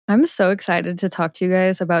I'm so excited to talk to you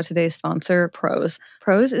guys about today's sponsor, Prose.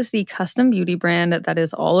 Prose is the custom beauty brand that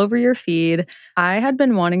is all over your feed. I had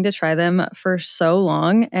been wanting to try them for so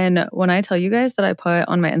long. And when I tell you guys that I put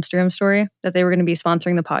on my Instagram story that they were going to be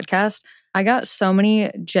sponsoring the podcast, I got so many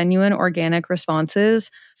genuine organic responses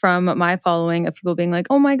from my following of people being like,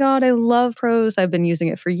 oh my God, I love Prose. I've been using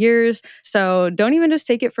it for years. So don't even just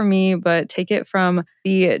take it from me, but take it from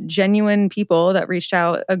the genuine people that reached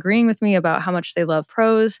out agreeing with me about how much they love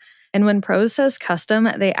Prose. And when Prose says custom,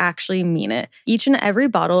 they actually mean it. Each and every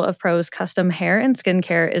bottle of Prose custom hair and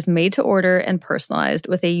skincare is made to order and personalized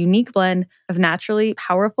with a unique blend of naturally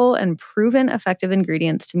powerful and proven effective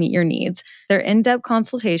ingredients to meet your needs. Their in-depth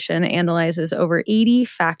consultation analyzes over 80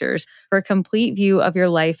 factors for a complete view of your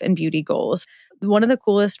life and beauty goals. One of the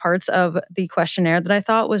coolest parts of the questionnaire that I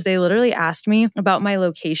thought was they literally asked me about my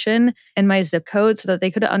location and my zip code so that they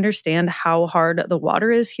could understand how hard the water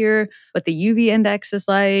is here, what the UV index is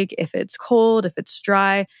like, if it's cold, if it's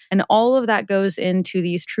dry, and all of that goes into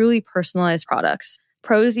these truly personalized products.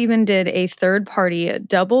 Prose even did a third-party,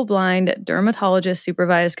 double-blind,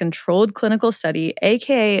 dermatologist-supervised controlled clinical study,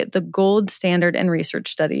 aka the gold standard in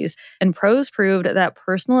research studies, and Prose proved that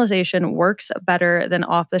personalization works better than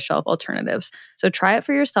off-the-shelf alternatives. So try it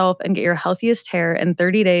for yourself and get your healthiest hair in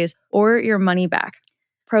 30 days or your money back.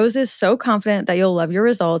 Prose is so confident that you'll love your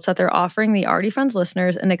results that they're offering the Already Friends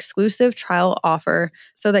listeners an exclusive trial offer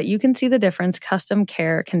so that you can see the difference custom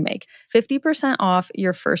care can make. 50% off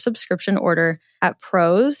your first subscription order at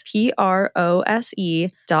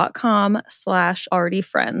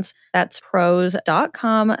prose.com/alreadyfriends. That's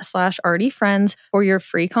prose.com/alreadyfriends for your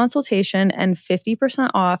free consultation and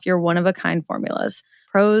 50% off your one-of-a-kind formulas.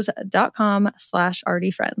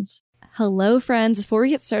 prose.com/alreadyfriends. Hello, friends. Before we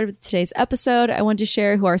get started with today's episode, I want to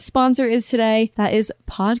share who our sponsor is today. That is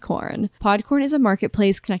Podcorn. Podcorn is a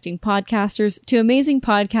marketplace connecting podcasters to amazing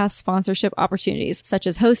podcast sponsorship opportunities, such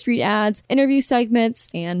as host read ads, interview segments,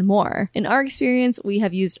 and more. In our experience, we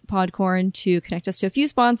have used Podcorn to connect us to a few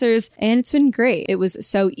sponsors, and it's been great. It was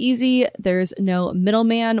so easy. There's no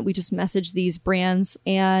middleman. We just message these brands,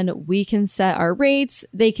 and we can set our rates.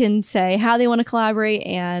 They can say how they want to collaborate,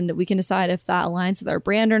 and we can decide if that aligns with our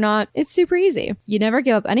brand or not. It's super easy. You never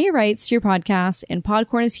give up any rights to your podcast, and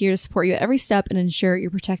Podcorn is here to support you at every step and ensure you're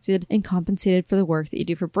protected and compensated for the work that you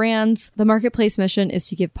do for brands. The marketplace mission is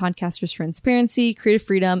to give podcasters transparency, creative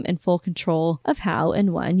freedom, and full control of how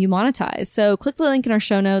and when you monetize. So click the link in our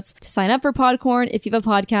show notes to sign up for Podcorn if you have a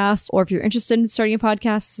podcast, or if you're interested in starting a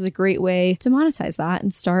podcast. This is a great way to monetize that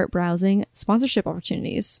and start browsing sponsorship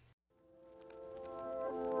opportunities.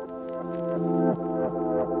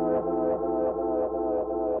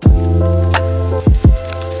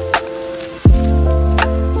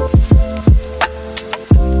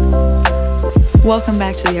 Welcome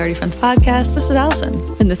back to the Already Friends podcast. This is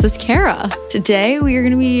Allison. And this is Kara. Today, we are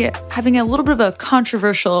going to be having a little bit of a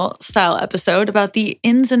controversial style episode about the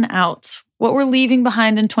ins and outs, what we're leaving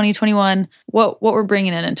behind in 2021, what we're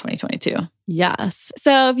bringing in 2022. Yes.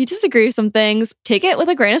 So if you disagree with some things, take it with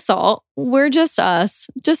a grain of salt. We're just us,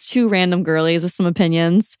 just two random girlies with some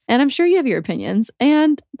opinions. And I'm sure you have your opinions,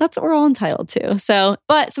 and that's what we're all entitled to. So,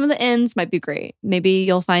 but some of the ins might be great. Maybe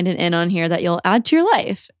you'll find an in on here that you'll add to your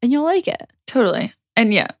life and you'll like it. Totally.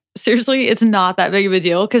 And yeah, seriously, it's not that big of a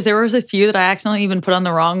deal because there was a few that I accidentally even put on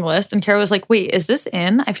the wrong list. And Kara was like, wait, is this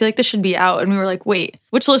in? I feel like this should be out. And we were like, wait,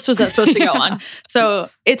 which list was that supposed to go on? So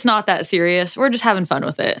it's not that serious. We're just having fun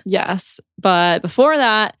with it. Yes. But before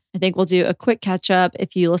that, I think we'll do a quick catch up.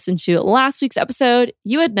 If you listened to last week's episode,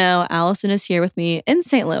 you would know Allison is here with me in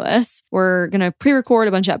St. Louis. We're going to pre-record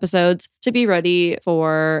a bunch of episodes to be ready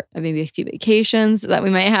for maybe a few vacations that we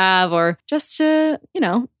might have, or just to,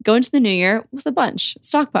 go into the new year with a bunch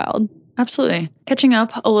stockpiled. Absolutely. Catching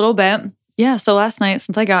up a little bit. Yeah, so last night,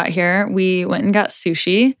 since I got here, we went and got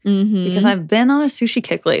sushi because I've been on a sushi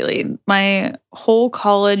kick lately. My whole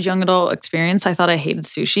college young adult experience, I thought I hated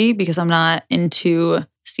sushi because I'm not into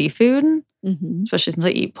seafood, especially since I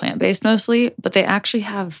eat plant-based mostly, but they actually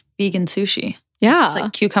have vegan sushi. Yeah. It's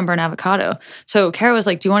like cucumber and avocado. So Kara was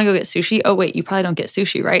like, do you want to go get sushi? Oh, wait, you probably don't get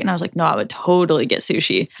sushi, right? And I was like, no, I would totally get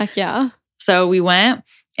sushi. Heck yeah. So we went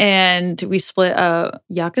and we split a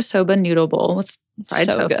yakisoba noodle bowl with fried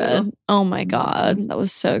so tofu. Good. Oh my God. That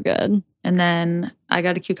was so good. And then I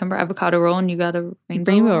got a cucumber avocado roll and you got a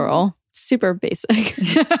rainbow roll. Super basic.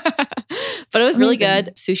 But it was really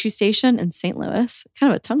good. Sushi Station in St. Louis.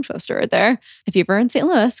 Kind of a tongue twister right there. If you're ever in St.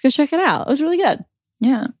 Louis, go check it out. It was really good.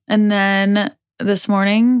 Yeah. And then this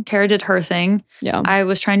morning. Kara did her thing. Yeah. I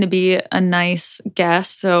was trying to be a nice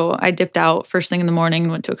guest, so I dipped out first thing in the morning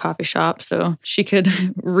and went to a coffee shop so she could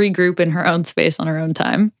regroup in her own space on her own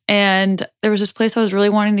time. And there was this place I was really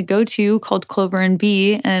wanting to go to called Clover and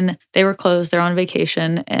Bee, and they were closed. They're on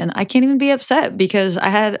vacation, and I can't even be upset because I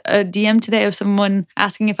had a DM today of someone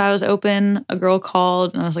asking if I was open. A girl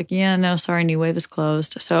called, and I was like, yeah, no, sorry, New Wave is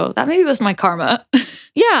closed. So that maybe was my karma.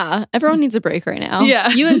 Yeah. Everyone needs a break right now. Yeah.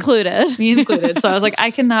 You included. Me included. So I was like,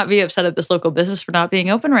 I cannot be upset at this local business for not being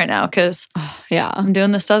open right now because Yeah. I'm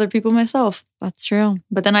doing this to other people myself. That's true.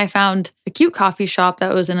 But then I found a cute coffee shop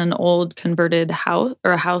that was in an old converted house,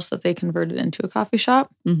 or a house that they converted into a coffee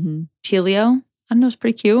shop. Mm-hmm. Telio. I don't know, it's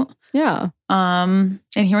pretty cute. Yeah. And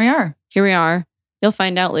here we are. Here we are. You'll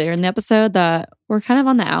find out later in the episode that we're kind of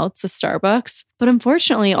on the outs with Starbucks. But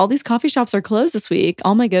unfortunately, all these coffee shops are closed this week.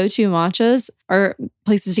 All my go-to matchas or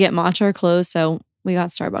places to get matcha are closed. So we got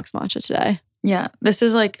Starbucks matcha today. Yeah, this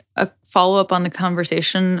is like a follow-up on the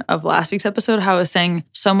conversation of last week's episode, how I was saying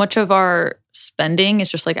so much of our spending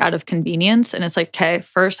is just like out of convenience. And it's like, okay,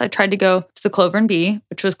 first I tried to go to the Clover and Bee,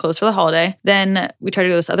 which was closed for the holiday. Then we tried to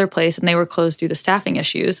go to this other place and they were closed due to staffing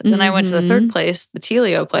issues. Then I went to the third place, the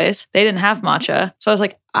Telio place. They didn't have matcha. So I was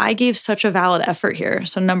like, I gave such a valid effort here.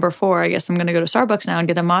 So number 4, I guess I'm going to go to Starbucks now and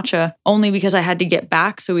get a matcha only because I had to get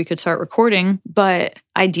back so we could start recording. But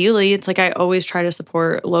ideally, it's like I always try to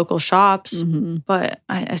support local shops, but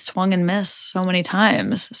I swung and missed so many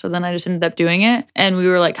times. So then I just ended up doing it. And we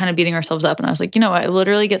were like kind of beating ourselves up. And I was like, you know what? I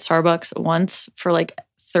literally get Starbucks once for like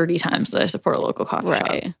 30 times that I support a local coffee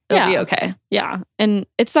shop. It'll be okay. Yeah. And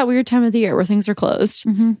it's that weird time of the year where things are closed.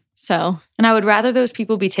 So. And I would rather those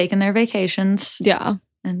people be taking their vacations. Yeah.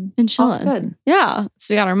 And chilling. Good. Yeah.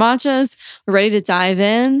 So we got our matchas. We're ready to dive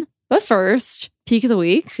in. But first, peak of the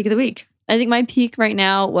week. Peak of the week. I think my peak right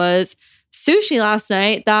now was sushi last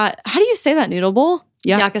night. How do you say that noodle bowl?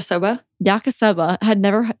 Yeah. Yakisoba. Yakisoba. I had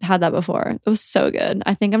never had that before. It was so good.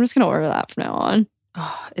 I think I'm just going to order that from now on.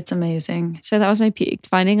 Oh, it's amazing. So that was my peak.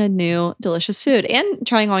 Finding a new delicious food and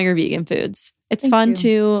trying all your vegan foods. It's Thank fun you.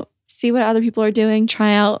 to see what other people are doing,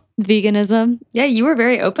 try out veganism. Yeah, you were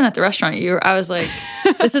very open at the restaurant. I was like,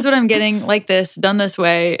 this is what I'm getting, like this, done this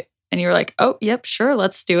way. And you were like, oh, yep, sure,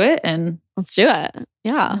 let's do it. And Let's do it.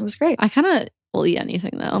 Yeah. it was great. I kind of will eat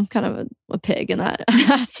anything though. I'm kind of a pig in that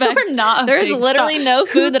aspect. You're not a There's pig. literally Stop. no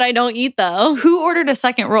food that I don't eat though. Who ordered a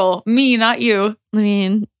second roll? Me, not you. I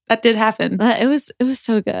mean, That did happen. it was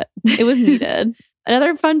so good. It was needed.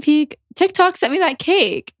 Another fun peek. TikTok sent me that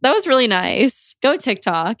cake. That was really nice. Go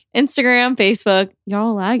TikTok, Instagram, Facebook.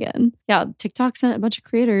 Y'all lagging. Yeah, TikTok sent a bunch of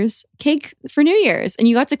creators cake for New Year's, and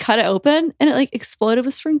you got to cut it open, and it like exploded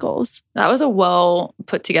with sprinkles. That was a well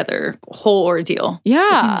put together whole ordeal. Between,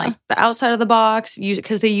 Yeah. like the outside of the box,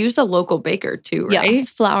 because they used a local baker too, right? Yes,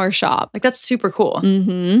 flower shop. Like that's super cool.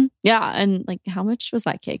 Yeah, and like how much was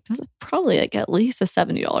that cake? That was probably like at least a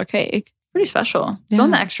 $70 cake. Pretty special. It's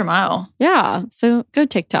going the extra mile. Yeah, so go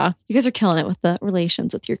TikTok. You guys are killing it with the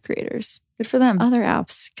relations with your creators. Good for them. Other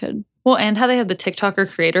apps could. Well, and how they have the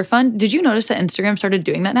TikToker Creator Fund. Did you notice that Instagram started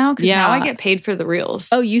doing that now? Because now I get paid for the reels.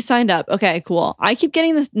 Oh, you signed up. Okay, cool. I keep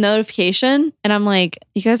getting the notification and I'm like,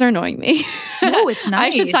 you guys are annoying me. No, it's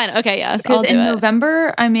nice. I should sign up. Okay, yes. Because I'll do in it.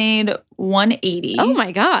 November, I made 180. Oh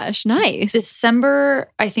my gosh, nice. December,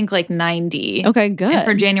 I think like 90. Okay, good. And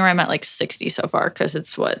for January, I'm at like 60 so far because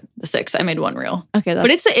it's the 6th. I made one reel. Okay,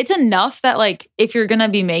 that's, But it's enough that like if you're gonna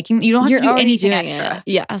be making, you don't have you're to do already anything doing extra. it.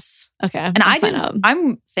 Yes. Okay. And I'll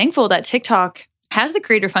I'm thankful that TikTok has the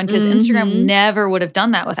creator fund because Instagram never would have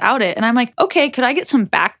done that without it. And I'm like, okay, could I get some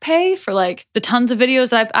back pay for like the tons of videos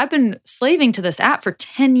that I've been slaving to this app for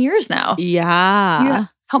 10 years now? Yeah.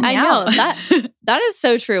 Help me I out. know that is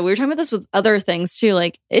so true. We were talking about this with other things too.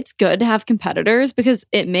 Like it's good to have competitors because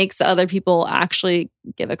it makes other people actually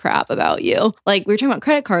give a crap about you. Like we were talking about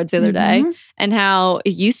credit cards the other day and how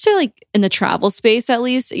it used to like in the travel space, at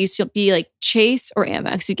least it used to be like Chase or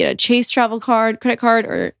Amex. You get a Chase travel card, credit card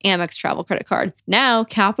or Amex travel credit card. Now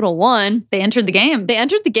Capital One, They entered the game.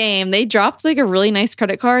 They dropped like a really nice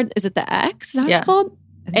credit card. Is it the X? Is that what it's called?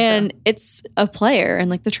 And it's a player in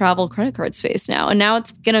like the travel credit card space now. And now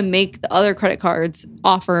it's going to make the other credit cards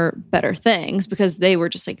offer better things because they were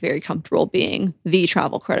just like very comfortable being the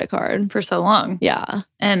travel credit card. for so long. Yeah.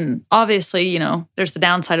 And obviously, there's the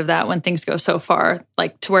downside of that when things go so far,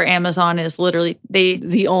 like to where Amazon is literally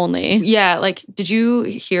The only. Yeah, like did you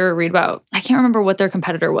hear or read about, I can't remember what their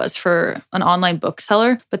competitor was for an online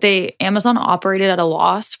bookseller, but Amazon operated at a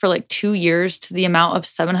loss for like 2 years to the amount of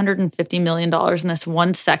 $750 million in this one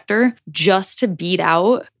one sector just to beat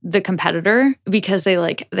out the competitor because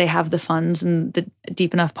they have the funds and the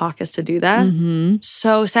deep enough pockets to do that. Mm-hmm.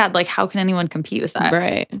 So sad. Like, how can anyone compete with that?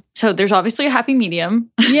 Right. So there's obviously a happy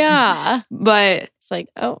medium. Yeah. But it's like,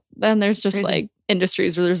 oh, then there's just crazy. like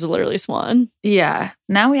industries where there's literally just one. Yeah.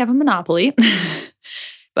 Now we have a monopoly.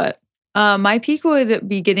 But my peak would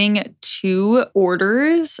be getting 2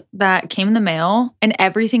 orders that came in the mail and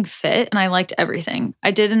everything fit and I liked everything.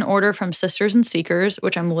 I did an order from Sisters and Seekers,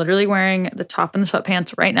 which I'm literally wearing the top and the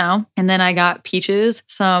sweatpants right now. And then I got Peaches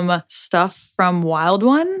some stuff from Wild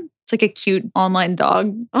One. It's like a cute online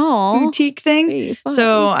dog boutique thing.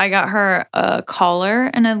 So I got her a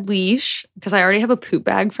collar and a leash because I already have a poop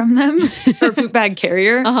bag from them or a poop bag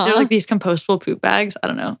carrier. They're like these compostable poop bags. I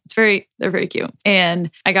don't know. They're very cute.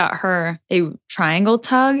 And I got her a triangle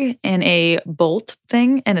tug and a bolt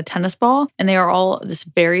thing and a tennis ball. And they are all this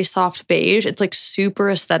very soft beige. It's like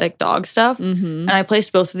super aesthetic dog stuff. Mm-hmm. And I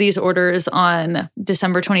placed both of these orders on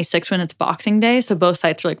December 26th when it's Boxing Day. So both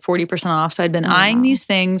sites are like 40% off. So I'd been eyeing these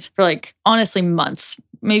things for like honestly months,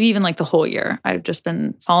 maybe even like the whole year. I've just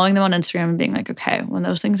been following them on Instagram and being like, okay, when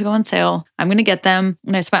those things go on sale, I'm going to get them.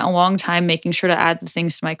 And I spent a long time making sure to add the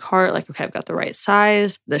things to my cart. Like, okay, I've got the right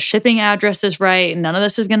size. The shipping address is right. None of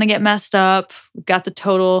this is going to get messed up. We've got the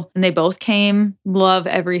total. And they both came. Love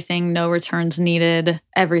everything. No returns needed.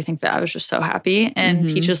 Everything. I was just so happy. And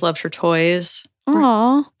Peaches loved her toys.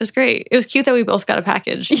 Aww. It was great. It was cute that we both got a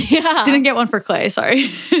package. Yeah. Didn't get one for Clay, sorry.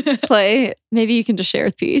 Clay, maybe you can just share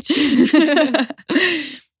with Peach. That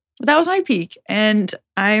was my peak. And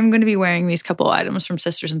I'm going to be wearing these couple items from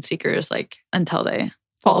Sisters and Seekers like until they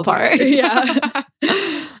fall apart. Yeah.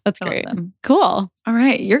 That's great. Cool. All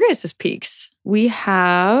right. Your guys' peaks. We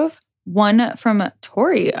have one from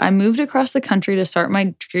Tori. I moved across the country to start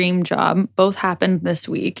my dream job. Both happened this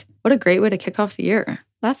week. What a great way to kick off the year.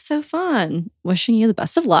 That's so fun. Wishing you the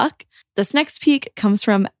best of luck. This next peak comes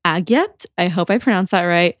from Agyet. I hope I pronounced that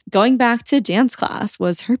right. Going back to dance class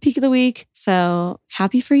was her peak of the week. So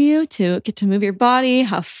happy for you to get to move your body,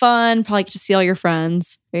 have fun, probably get to see all your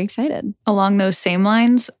friends. Very excited. Along those same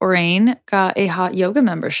lines, Orain got a hot yoga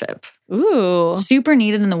membership. Ooh. Super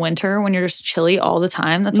needed in the winter when you're just chilly all the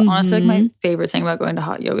time. That's honestly like my favorite thing about going to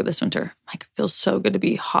hot yoga this winter. Like, it feels so good to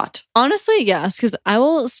be hot. Honestly, yes, because I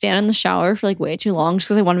will stand in the shower for like way too long just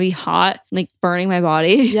because I want to be hot, like burning my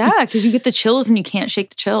body. Yeah, because you get the chills and you can't shake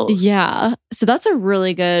the chills. Yeah. So that's a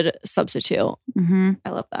really good substitute. I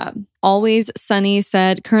love that. Always Sunny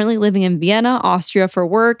said, currently living in Vienna, Austria for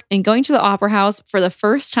work and going to the opera house for the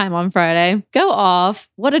first time on Friday. Go off.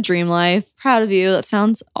 What a dream life. Proud of you. That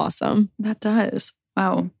sounds awesome. That does.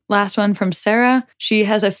 Wow. Last one from Sarah. She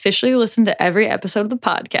has officially listened to every episode of the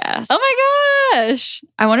podcast. Oh my gosh.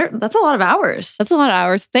 I wonder, that's a lot of hours. That's a lot of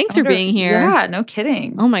hours. Thanks for being here. Yeah, no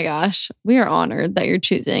kidding. Oh my gosh. We are honored that you're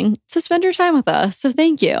choosing to spend your time with us. So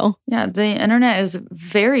thank you. Yeah, the internet is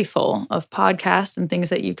very full of podcasts and things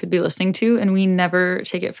that you could be listening to. And we never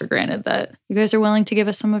take it for granted that you guys are willing to give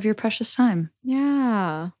us some of your precious time.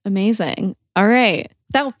 Yeah. Amazing. All right.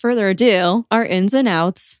 Without further ado, our ins and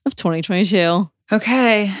outs of 2022.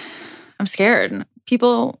 Okay. I'm scared.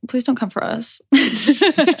 People, please don't come for us.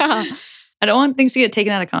 Yeah. I don't want things to get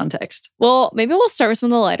taken out of context. Well, maybe we'll start with some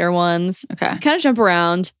of the lighter ones. Okay. Kind of jump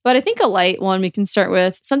around. But I think a light one we can start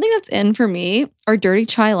with, something that's in for me, are dirty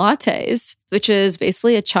chai lattes, which is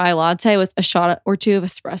basically a chai latte with a shot or two of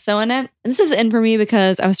espresso in it. And this is in for me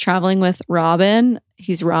because I was traveling with Robin.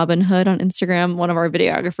 He's Robin Hood on Instagram, one of our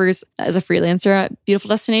videographers as a freelancer at Beautiful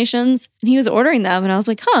Destinations. And he was ordering them. And I was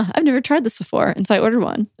like, I've never tried this before. And so I ordered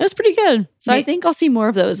one. It was pretty good. So I think I'll see more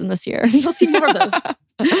of those in this year. We'll see more of those.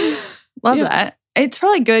 Love that. It's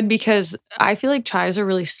probably good because I feel like chais are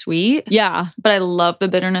really sweet. Yeah. But I love the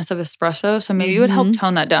bitterness of espresso. So maybe it would help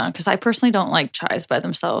tone that down because I personally don't like chais by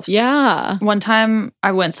themselves. Yeah. One time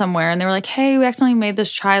I went somewhere and they were like, hey, we accidentally made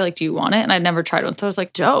this chai. Like, do you want it? And I'd never tried one. So I was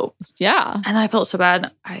like, dope. Yeah. And I felt so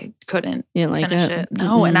bad. I couldn't finish it.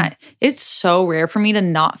 No. Mm-hmm. And it's so rare for me to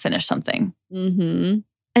not finish something. Mm-hmm.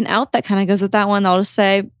 An out that kind of goes with that one, I'll just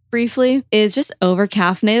say briefly, is just over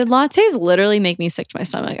caffeinated lattes literally make me sick to my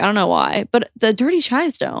stomach. I don't know why, but the dirty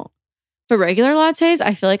chais don't. But regular lattes,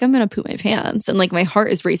 I feel like I'm going to poop my pants and like my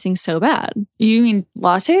heart is racing so bad. You mean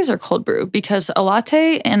lattes or cold brew? Because a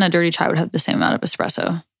latte and a dirty chai would have the same amount of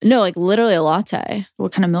espresso. No, like literally a latte.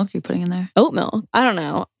 What kind of milk are you putting in there? Oat milk. I don't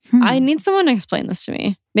know. I need someone to explain this to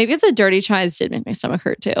me. Maybe the dirty chais did make my stomach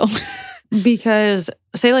hurt too. Because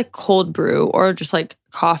say like cold brew or just like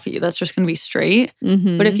coffee, that's just going to be straight.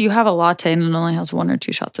 Mm-hmm. But if you have a latte and it only has 1 or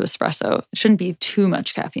 2 shots of espresso, it shouldn't be too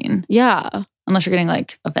much caffeine. Yeah. Unless you're getting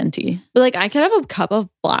like a venti. But like I could have a cup of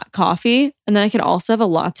black coffee and then I could also have a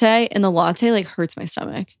latte, and the latte like hurts my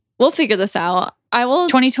stomach. We'll figure this out. I will.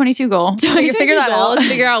 2022 goal. 2022 figure that goal out. is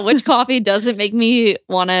figure out which coffee doesn't make me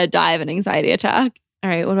want to die of an anxiety attack. All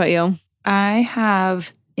right. What about you? I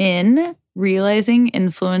have in realizing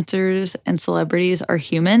influencers and celebrities are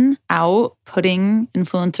human, out putting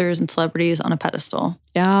influencers and celebrities on a pedestal.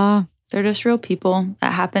 Yeah. They're just real people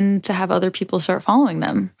that happen to have other people start following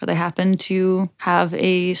them, or they happen to have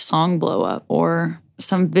a song blow up or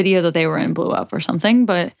some video that they were in blew up or something,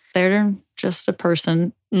 but they're just a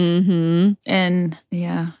person. Mm-hmm. And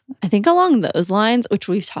yeah. I think along those lines, which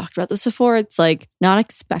we've talked about this before, it's like not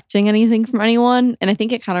expecting anything from anyone. And I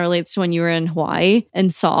think it kind of relates to when you were in Hawaii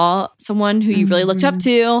and saw someone who you really looked up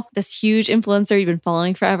to, this huge influencer you've been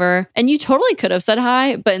following forever. And you totally could have said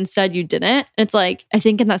hi, but instead you didn't. And it's like, I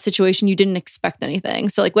think in that situation, you didn't expect anything.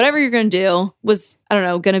 So like whatever you're going to do was, I don't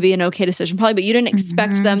know, going to be an okay decision probably, but you didn't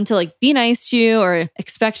expect them to like be nice to you or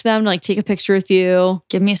expect them to like take a picture with you.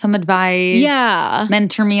 Give me some advice. Yeah.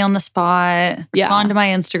 Mentor me on the spot. Respond to my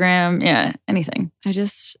Instagram. Yeah, anything.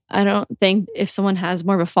 I don't think if someone has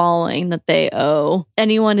more of a following that they owe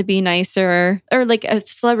anyone to be nicer, or like a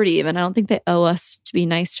celebrity even. I don't think they owe us to be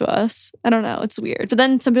nice to us. I don't know. It's weird. But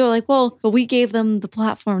then some people are like, well, but we gave them the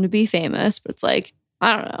platform to be famous. But it's like,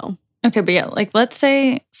 I don't know. Okay, but yeah, like let's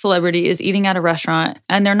say celebrity is eating at a restaurant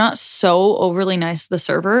and they're not so overly nice to the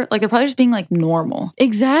server. Like they're probably just being like normal.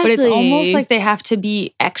 Exactly. But it's almost like they have to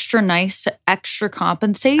be extra nice to extra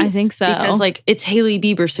compensate. I think so. Because like it's Hailey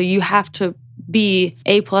Bieber, so you have to be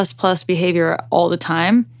A++ behavior all the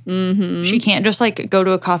time. Mm-hmm. She can't just like go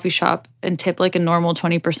to a coffee shop and tip like a normal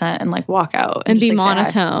 20% and like walk out. And be just, like,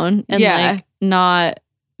 monotone and like not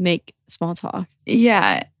make small talk.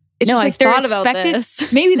 Yeah. It's no, just like I they're thought about expected.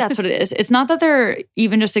 this. Maybe that's what it is. It's not that they're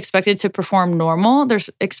even just expected to perform normal. They're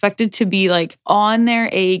expected to be like on their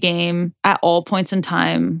A game at all points in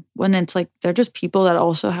time, when it's like they're just people that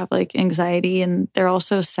also have like anxiety and they're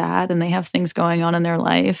also sad and they have things going on in their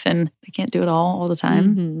life and they can't do it all the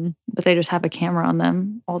time. Mm-hmm. But they just have a camera on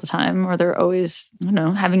them all the time, or they're always, I don't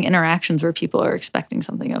know, having interactions where people are expecting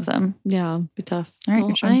something of them. Yeah. It'd be tough. All right,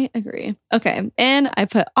 Well, I agree. Okay. And I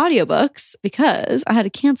put audiobooks because I had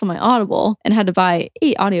to cancel my Audible and had to buy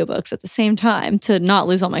 8 audiobooks at the same time to not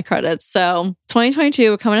lose all my credits. So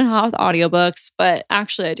 2022, we're coming in hot with audiobooks, but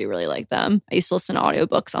actually I do really like them. I used to listen to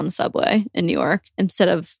audiobooks on the subway in New York instead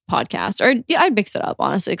of podcasts. Or yeah, I'd mix it up,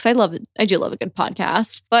 honestly, because I love it. I do love a good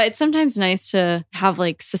podcast. But it's sometimes nice to have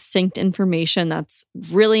like succinct information that's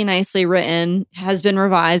really nicely written, has been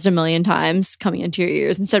revised a million times coming into your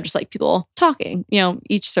ears instead of just like people talking. You know,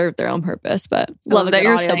 each serve their own purpose, but love a that good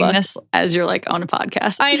you're audiobook. saying this as you're like on a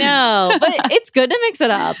podcast. I know, but it's good to mix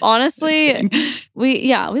it up. Honestly,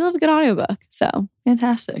 we love a good audiobook. So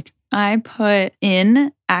fantastic. I put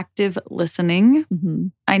in active listening. mm-hmm.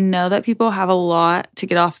 I know that people have a lot to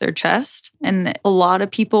get off their chest, and a lot of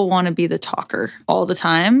people want to be the talker all the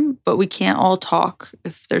time, but we can't all talk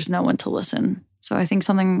if there's no one to listen. So I think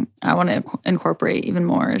something I want to incorporate even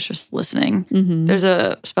more is just listening. Mm-hmm. There's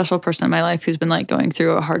a special person in my life who's been like going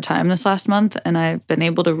through a hard time this last month, and I've been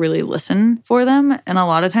able to really listen for them. And a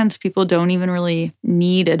lot of times people don't even really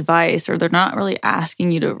need advice, or they're not really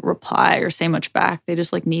asking you to reply or say much back. They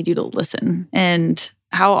just like need you to listen. And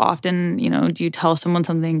how often, you know, do you tell someone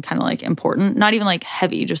something kind of like important, not even like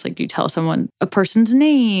heavy, just like do you tell someone a person's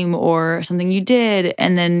name or something you did,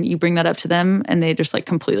 and then you bring that up to them and they just like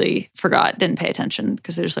completely forgot, didn't pay attention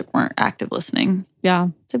because they just like weren't active listening. Yeah.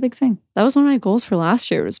 It's a big thing. That was one of my goals for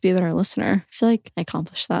last year, was be a better listener. I feel like I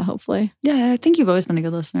accomplished that, hopefully. Yeah, I think you've always been a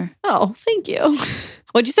good listener. Oh, thank you.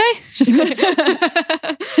 What'd you say? Just kidding.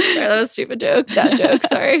 Sorry, that was a stupid joke. Dad joke,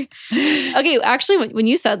 sorry. Okay, actually, when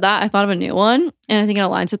you said that, I thought of a new one, and I think it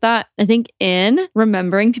aligns with that. I think in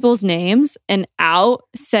remembering people's names and out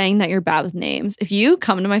saying that you're bad with names. If you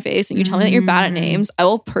come to my face and you tell me that you're bad at names, I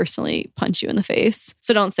will personally punch you in the face.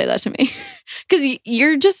 So don't say that to me. Because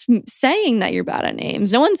you're just saying that you're bad at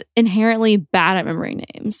names. No one's inherently bad at remembering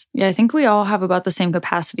names. Yeah, I think we all have about the same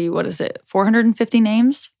capacity. What is it? 450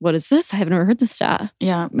 names? What is this? I haven't ever heard this stat.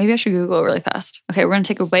 Yeah, maybe I should Google it really fast. Okay, we're going to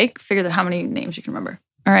take a break, figure out how many names you can remember.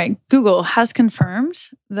 All right, Google has confirmed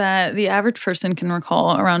that the average person can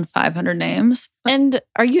recall around 500 names. And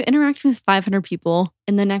are you interacting with 500 people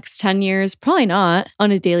in the next 10 years? Probably not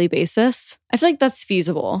on a daily basis. I feel like that's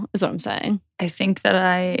feasible, is what I'm saying. I think that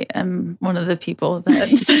I am one of the people that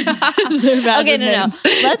Okay, no.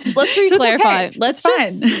 Let's re-clarify.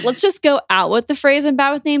 Okay. Let's just go out with the phrase "I'm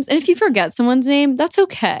bad with names." And if you forget someone's name, that's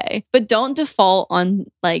okay. But don't default on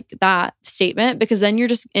like that statement, because then you're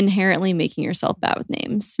just inherently making yourself bad with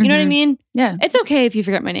names. You know what I mean? Yeah. It's okay if you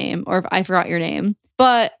forget my name or if I forgot your name.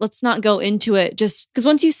 But let's not go into it just because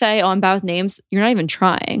once you say, "Oh, I'm bad with names," you're not even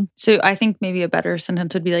trying. So I think maybe a better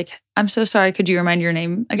sentence would be like, "I'm so sorry. Could you remind your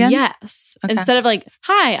name again?" Yes. Okay. Instead of like,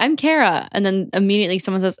 "Hi, I'm Kara," and then immediately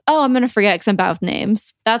someone says, "Oh, I'm going to forget because I'm bad with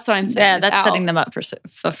names." That's what I'm saying. Yeah, is that's out. setting them up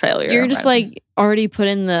for failure. You're just like already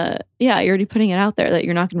putting you're already putting it out there that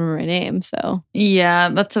you're not going to remember my name. So yeah,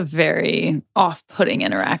 that's a very off-putting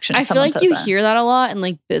interaction. I if feel someone like says you that. hear that a lot in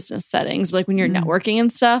like business settings, like when you're networking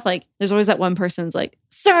and stuff. Like there's always that one person's like,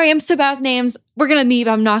 "Sorry, I'm so bad with names. We're going to meet,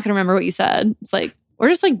 but I'm not going to remember what you said." It's like, or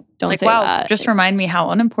just like, don't like, say wow, that. just Like, remind me how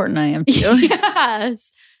unimportant I am to you.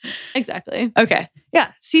 yes, exactly. Okay.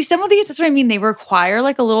 Yeah. See, some of these, that's what I mean. They require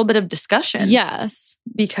like a little bit of discussion. Yes.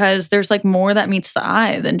 Because there's like more that meets the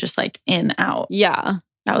eye than just like in, out. Yeah.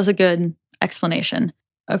 That was a good explanation.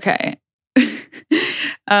 Okay.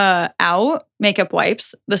 Out, makeup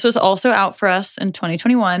wipes. This was also out for us in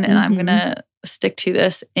 2021. And I'm going to stick to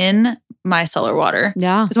this in micellar water.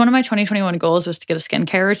 Yeah. Because one of my 2021 goals was to get a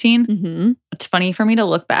skincare routine. Mm-hmm. It's funny for me to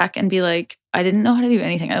look back and be like, I didn't know how to do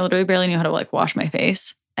anything. I literally barely knew how to like wash my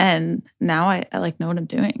face. And now I like know what I'm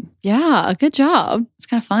doing. Yeah. Good job. It's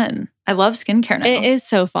kind of fun. I love skincare now. It is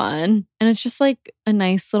so fun. And it's just like a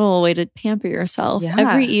nice little way to pamper yourself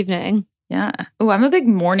every evening. Yeah. Oh, I'm a big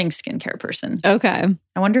morning skincare person. Okay.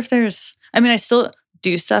 I wonder if I still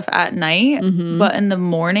do stuff at night, but in the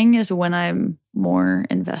morning is when I'm more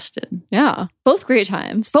invested. Yeah. Both great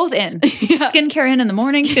times. Both in. Yeah. Skincare in the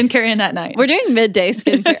morning, skincare in at night. We're doing midday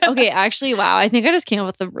skincare. Okay, actually, wow. I think I just came up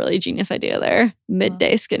with a really genius idea there.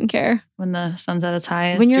 Midday skincare. When the sun's at its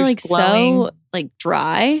highest. When you're like just glowing. so like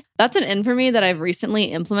dry. That's an in for me that I've recently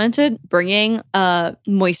implemented, bringing a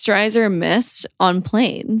moisturizer mist on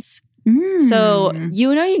planes. So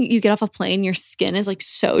you know, you get off a plane, your skin is like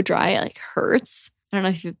so dry, it like hurts. I don't know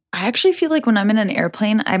if you. I actually feel like when I'm in an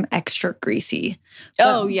airplane, I'm extra greasy.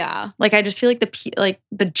 Oh yeah, like I just feel like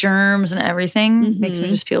the germs and everything makes me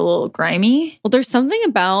just feel a little grimy. Well, there's something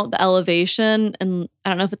about the elevation, and I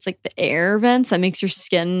don't know if it's like the air vents that makes your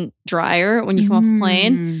skin drier when you come off a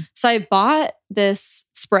plane. So I bought this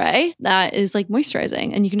spray that is like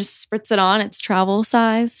moisturizing, and you can just spritz it on. It's travel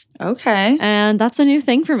size. Okay, and that's a new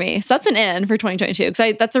thing for me. So that's an in for 2022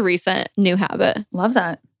 because that's a recent new habit. Love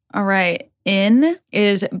that. All right. In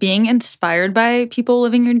is being inspired by people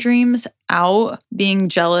living your dreams. Out, being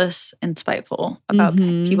jealous and spiteful about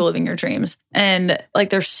people living your dreams. And like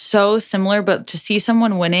they're so similar, but to see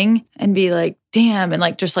someone winning and be like, damn, and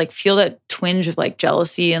like just like feel that twinge of like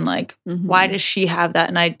jealousy and like, why does she have that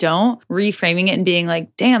and I don't? Reframing it and being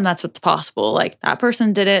like, damn, that's what's possible. Like that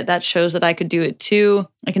person did it. That shows that I could do it too.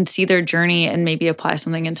 I can see their journey and maybe apply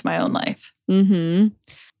something into my own life.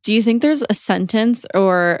 Do you think there's a sentence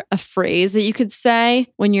or a phrase that you could say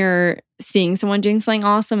when you're seeing someone doing something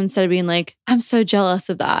awesome instead of being like, I'm so jealous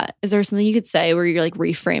of that? Is there something you could say where you're like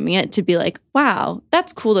reframing it to be like, wow,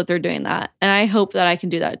 that's cool that they're doing that. And I hope that I can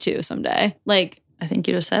do that too someday. Like, I think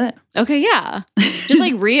you just said it. Okay, yeah. Just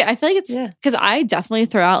like I feel like it's because I definitely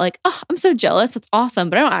throw out like, oh, I'm so jealous. That's awesome.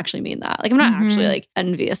 But I don't actually mean that. Like I'm not actually like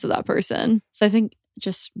envious of that person. So I think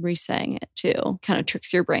just re-saying it too kind of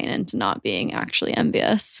tricks your brain into not being actually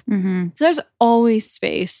envious. So there's always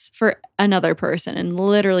space for another person in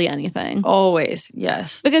literally anything. Always,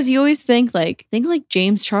 yes. Because you always think like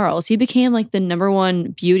James Charles. He became like the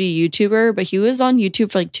 #1 beauty YouTuber, but he was on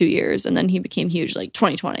YouTube for like 2 years and then he became huge like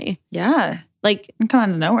 2020. Yeah. Like come out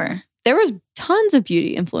of nowhere. There was tons of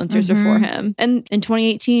beauty influencers before him. And in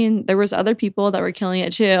 2018, there was other people that were killing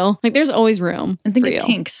it too. Like there's always room. And think for of you.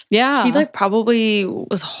 Tinks. Yeah. She like probably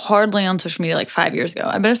was hardly on social media like 5 years ago.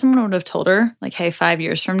 I bet if someone would have told her like, hey, 5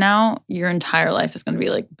 years from now, your entire life is going to be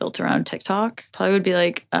like built around TikTok. Probably would be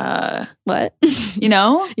like, what? You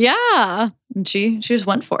know? Yeah. And she just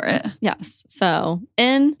went for it. Yes. So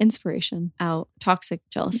in inspiration, out, toxic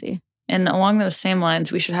jealousy. And along those same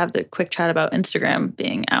lines, we should have the quick chat about Instagram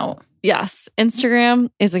being out. Yes. Instagram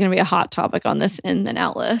is going to be a hot topic on this in and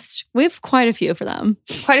out list. We have quite a few for them.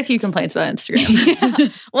 Quite a few complaints about Instagram. Yeah.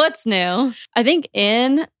 What's new? I think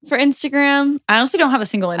in for Instagram. I honestly don't have a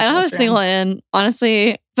single in. I don't have a single in,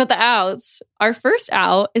 honestly. But the outs, our first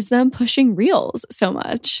out is them pushing reels so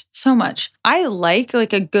much. So much. I like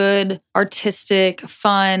a good artistic,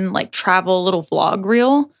 fun, like travel little vlog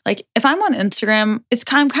reel. Like if I'm on Instagram,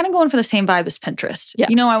 I'm kind of going for the same vibe as Pinterest. Yes.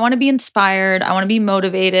 You know, I want to be inspired. I want to be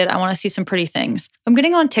motivated. I want want to see some pretty things. If I'm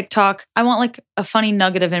getting on TikTok, I want like a funny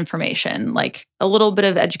nugget of information, like a little bit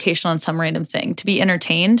of education on some random thing to be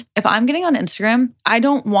entertained. If I'm getting on Instagram, I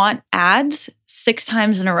don't want ads 6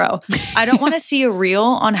 times in a row. I don't want to see a reel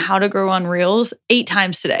on how to grow on Reels 8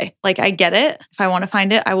 times today. Like, I get it. If I want to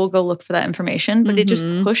find it, I will go look for that information, but it just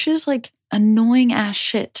pushes like annoying ass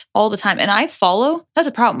shit all the time. And that's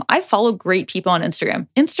a problem. I follow great people on Instagram.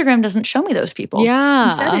 Instagram doesn't show me those people. Yeah.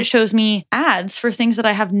 Instead, it shows me ads for things that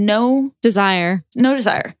I have no desire.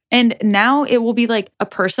 And now it will be like a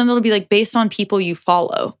person that'll be like based on people you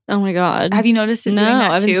follow. Oh my God. Have you noticed it doing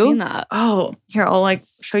that I haven't too? seen that. Oh, here, I'll like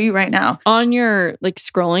show you right now. On your like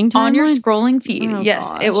scrolling timeline? On your scrolling feed. Oh,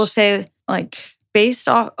 yes. gosh. It will say like based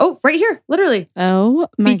off, right here, literally. Oh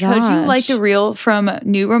my God. Because you like the reel from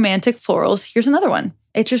New Romantic Florals. Here's another one.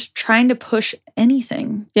 It's just trying to push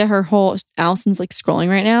anything. Yeah, Allison's like scrolling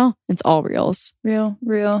right now. It's all reels. Real,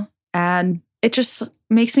 ad. It just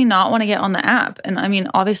makes me not want to get on the app. And I mean,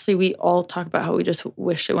 obviously we all talk about how we just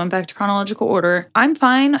wish it went back to chronological order. I'm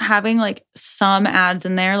fine having like some ads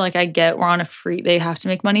in there. Like I get we're on a free, they have to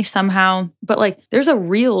make money somehow. But like there's a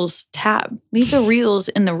Reels tab. Leave the Reels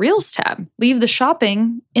in the Reels tab. Leave the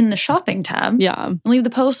shopping in the shopping tab. Yeah. And leave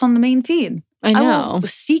the post on the main feed. I know. I will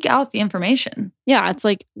seek out the information. Yeah, it's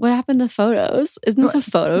like, what happened to photos? Isn't this a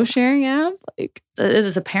photo sharing app? Like, it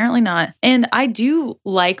is apparently not. And I do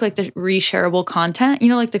like the reshareable content,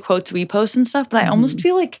 like the quotes we post and stuff, but I almost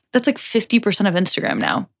feel like that's like 50% of Instagram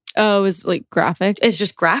now. Oh, is like graphic? It's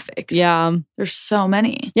just graphics. Yeah. There's so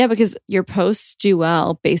many. Yeah, because your posts do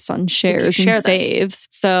well based on shares and saves.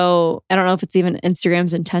 So I don't know if it's even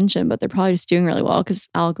Instagram's intention, but they're probably just doing really well because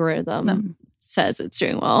algorithm says it's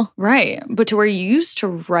doing well. Right. But to where you used to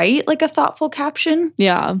write like a thoughtful caption.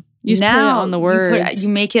 Yeah. You just put it on the words.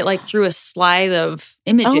 You make it like through a slide of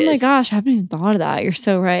images. Oh my gosh, I haven't even thought of that. You're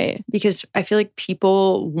so right. Because I feel like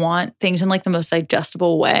people want things in like the most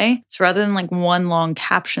digestible way. So rather than like one long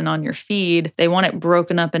caption on your feed, they want it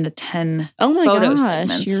broken up into 10 photo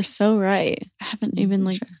segments. You're so right. I haven't even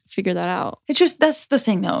figured that out. It's just, that's the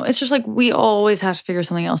thing though. It's just like we always have to figure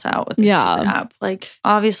something else out with this stupid app. Like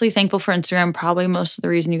obviously thankful for Instagram. Probably most of the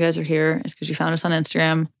reason you guys are here is because you found us on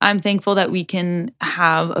Instagram. I'm thankful that we can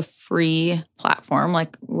have a free platform.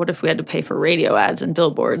 Like what if we had to pay for radio ads and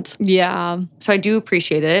billboards? Yeah. So I do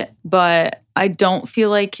appreciate it, but I don't feel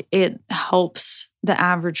like it helps the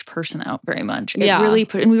average person out very much. It really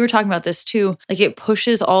and we were talking about this too. Like it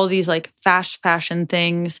pushes all these like fast fashion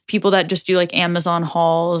things, people that just do like Amazon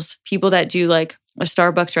hauls, people that do like a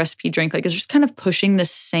Starbucks recipe drink. Like it's just kind of pushing the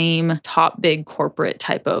same top big corporate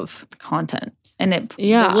type of content. And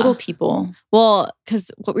the little people. Well,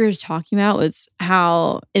 because what we were talking about was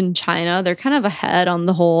how in China, they're kind of ahead on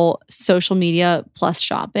the whole social media plus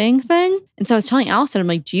shopping thing. And so I was telling Allison, I'm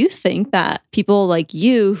like, do you think that people like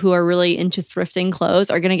you who are really into thrifting clothes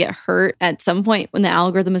are going to get hurt at some point when the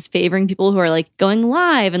algorithm is favoring people who are like going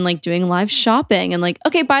live and like doing live shopping and like,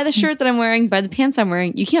 okay, buy the shirt that I'm wearing, buy the pants I'm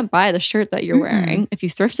wearing. You can't buy the shirt that you're wearing if you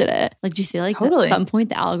thrifted it. Like, do you feel like at some point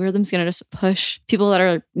the algorithm's going to just push people that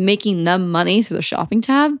are making them money through the shopping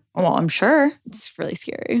tab? Well, I'm sure. It's really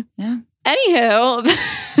scary. Yeah. Anywho,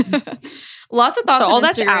 lots of thoughts on Instagram.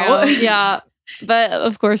 That's out. Yeah. But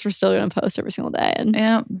of course, we're still going to post every single day,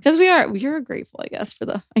 and because we are grateful, I guess, for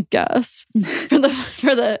the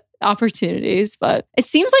opportunities. But it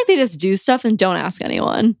seems like they just do stuff and don't ask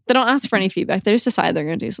anyone. They don't ask for any feedback. They just decide they're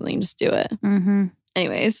going to do something and just do it. Mm-hmm.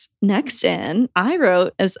 Anyways, next in, I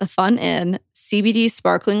wrote as a fun in CBD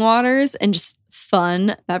sparkling waters and just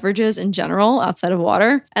fun beverages in general outside of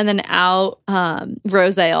water, and then out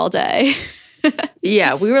rosé all day.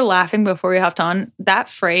 Yeah, we were laughing before we hopped on. That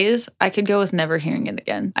phrase, I could go with never hearing it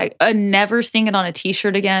again. I never seeing it on a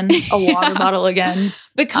t-shirt again, a water bottle again.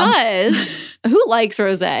 Because who likes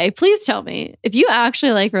rosé? Please tell me. If you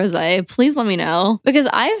actually like rosé, please let me know. Because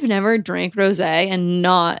I've never drank rosé and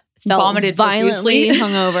not felt vomited violently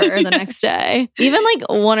hungover the next day. Even like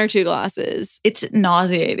 1 or 2 glasses. It's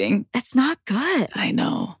nauseating. It's not good. I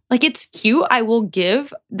know. Like it's cute. I will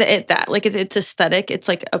give it that. Like it's aesthetic. It's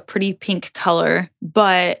like a pretty pink color,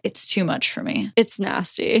 but it's too much for me. It's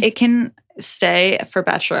nasty. It can stay for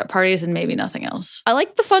bachelorette parties and maybe nothing else. I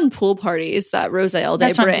like the fun pool parties that Rosé All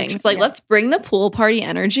Day brings. Like, let's bring the pool party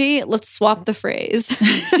energy. Let's swap the phrase.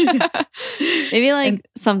 Maybe like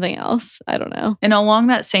something else. I don't know. And along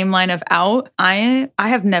that same line of out, I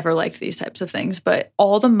have never liked these types of things, but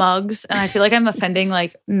all the mugs, and I feel like I'm offending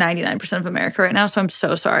like 99% of America right now, so I'm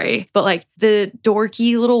so sorry. But like the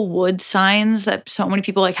dorky little wood signs that so many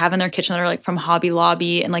people like have in their kitchen that are like from Hobby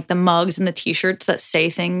Lobby, and like the mugs and the t-shirts that say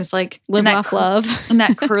things like Live, laugh, love. And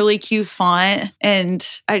that curly Q font. And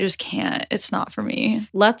I just can't. It's not for me.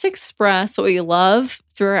 Let's express what we love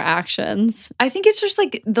through our actions. I think it's just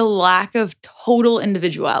like the lack of total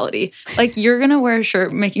individuality. Like you're going to wear a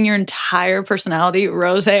shirt making your entire personality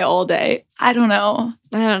rosé all day. I don't know.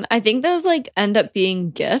 I think those like end up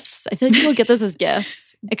being gifts. I feel like people get those as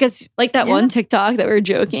gifts because like that one TikTok that we were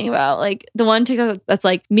joking about, like the one TikTok that's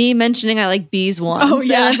like me mentioning I like beeswax. Oh,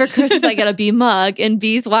 yeah. And then for Christmas I got a bee mug and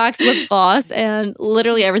beeswax lip gloss and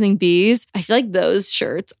literally everything bees. I feel like those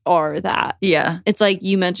shirts are that. Yeah. It's like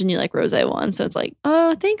you mentioned you like rosé one. So it's like,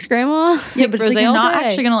 oh, thanks, Grandma. Yeah, but it's like you're not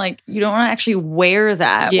actually going to like, you don't want to actually wear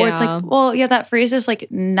that. Yeah. Or it's like, well, yeah, that phrase is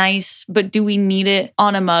like nice, but do we need it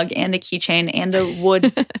on a mug and a keychain and a wood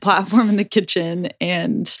platform in the kitchen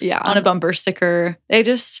and on a bumper sticker? They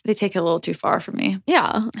take it a little too far for me.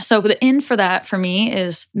 Yeah. So the in for that for me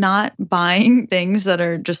is not buying things that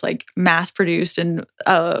are just like mass produced and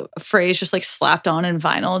a phrase just like slapped on in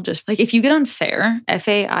vinyl. Just like if you get on Faire,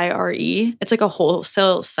 Faire, it's like a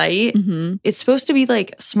wholesale site. Mm-hmm. It's supposed to be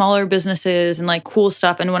like smaller businesses and like cool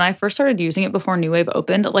stuff. And when I first started using it before New Wave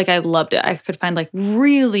opened, like I loved it. I could find like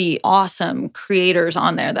really awesome creators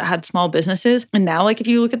on there that had small businesses. And now like if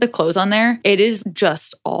you look at the clothes on there, it is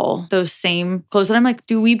just all those same clothes that I'm like,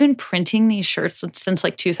 dude, we've been printing these shirts since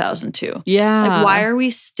like 2002. Yeah. Like why are we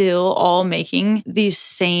still all making these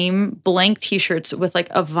same blank t-shirts with like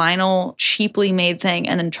a vinyl cheaply made thing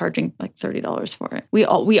and then charging like $30 for it? We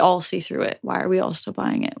all see through it. Why are we all still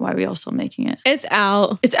buying it? Why are we all still making it? It's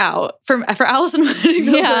out. It's out for Allison Wedding.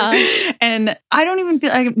 Yeah. And I don't even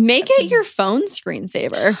feel like make it your phone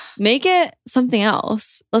screensaver. Make it something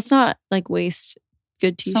else. Let's not like waste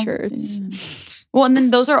good t-shirts. Well, and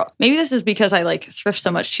then those are, maybe this is because I like thrift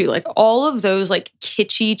so much too. Like all of those like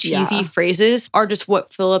kitschy, cheesy phrases are just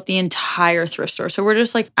what fill up the entire thrift store. So we're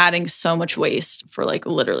just like adding so much waste for like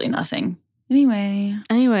literally nothing.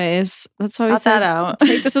 Anyways, that's why we got said that out.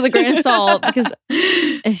 Take this with a grain of salt because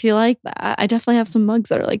if you like that, I definitely have some mugs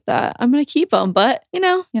that are like that. I'm going to keep them, but you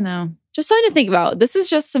know. Just something to think about. This is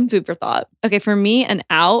just some food for thought. Okay, for me, an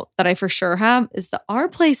out that I for sure have is the Our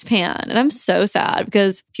Place pan. And I'm so sad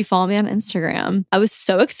because if you follow me on Instagram, I was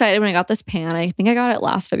so excited when I got this pan. I think I got it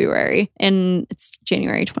last February and it's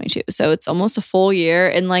January 22. So it's almost a full year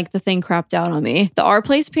and like the thing crapped out on me. The Our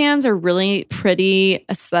Place pans are really pretty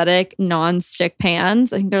aesthetic, non-stick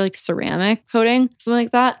pans. I think they're like ceramic coating, something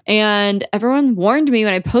like that. And everyone warned me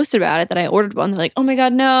when I posted about it that I ordered one. They're like, oh my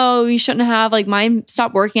God, no, you shouldn't have. Like mine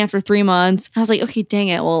stopped working after 3 months. I was like, okay, dang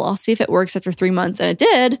it. Well, I'll see if it works after 3 months. And it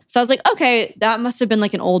did. So I was like, okay, that must have been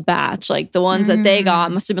like an old batch. Like the ones that they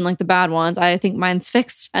got must have been like the bad ones. I think mine's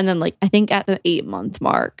fixed. And then like, I think at the 8-month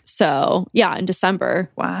mark. So yeah, in December.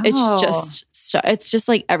 Wow. It's just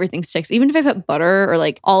like everything sticks. Even if I put butter or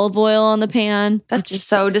like olive oil on the pan. That's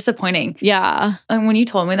so disappointing. Yeah. And when you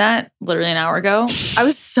told me that literally an hour ago, I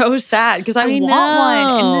was so sad because I want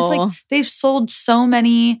one. And it's like, they've sold so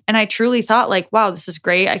many. And I truly thought like, wow, this is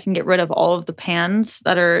great. I can get rid of all of the pans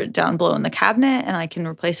that are down below in the cabinet and I can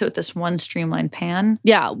replace it with this one streamlined pan.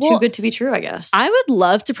 Yeah. Well, too good to be true, I guess. I would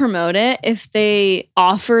love to promote it if they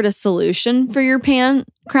offered a solution for your pan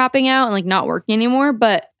crapping out and like not working anymore.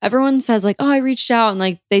 But everyone says like, oh, I reached out and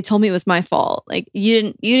like they told me it was my fault. Like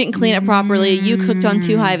you didn't clean it properly. You cooked on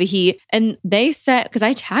too high of a heat. And they said, because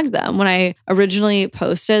I tagged them when I originally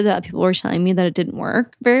posted that people were telling me that it didn't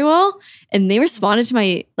work very well. And they responded to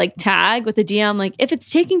my like tag with a DM like, if it's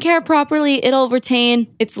taken care of properly, it'll retain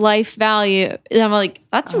its life value. And I'm like,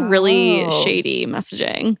 that's really shady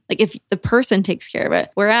messaging. Like if the person takes care of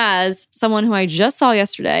it. Whereas someone who I just saw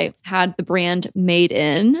yesterday had the brand Made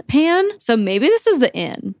In pan. So maybe this is the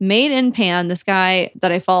in. Made In pan. This guy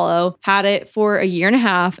that I follow had it for a year and a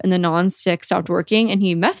half and the non-stick stopped working and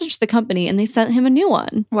he messaged the company and they sent him a new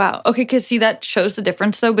one. Wow. Okay. Because see, that shows the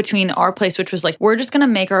difference though between Our Place, which was like, we're just going to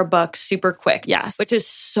make our bucks super quick. Yes. Which is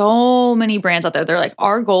so many brands out there. They're like,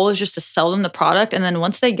 our goal is just to sell them the product. And then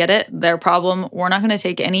once they get it, their problem. We're not going to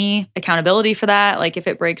take any accountability for that. Like if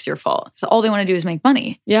it breaks, your fault. So all they want to do is make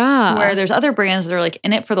money. Yeah. Where there's other brands that are like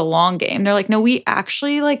in it for the long game. They're like, no, we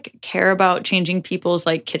actually like care about changing people's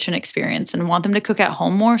like kitchen experience and want them to cook at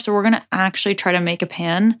home more. So we're going to actually try to make a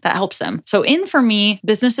pan that helps them. So in for me,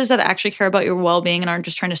 businesses that actually care about your well-being and aren't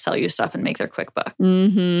just trying to sell you stuff and make their quick buck.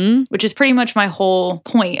 Mm-hmm. Which is pretty much my whole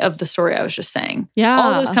point of the story I was just saying. Yeah.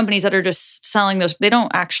 All those companies that are just selling those, they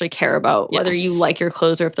don't actually care about whether you like your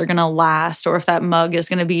clothes or if they're going to last or if that mug is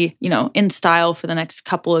going to be, you know, in style for the next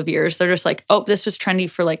couple of years. They're just like, oh, this was trendy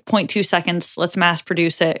for like 0.2 seconds. Let's mass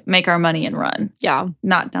produce it, make our money and run. Yeah.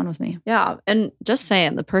 Not down with me. Yeah. And just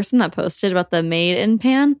saying, the person that posted about the made in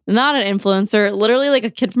pan, not an influencer, literally like a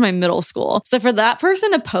kid from my middle school. So for that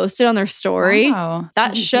person to post it on their story,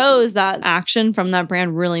 that shows that action from that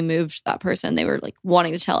brand really moved that person. They were like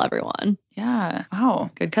wanting to tell everyone. Yeah. Wow.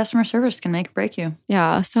 Good customer service can make or break you.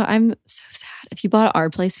 Yeah. So I'm so sad. If you bought Our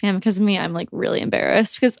Place fan because of me, I'm like really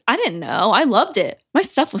embarrassed because I didn't know. I loved it. My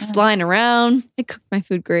stuff was flying around. I cooked my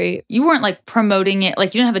food great. You weren't like promoting it.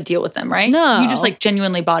 Like you didn't have a deal with them, right? No. You just like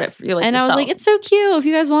genuinely bought it for you. Like, and yourself. I was like, it's so cute. If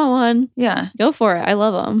you guys want one, yeah, go for it. I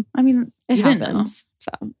love them. I mean, It you happens.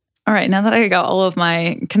 So. All right. Now that I got all of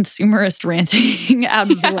my consumerist ranting out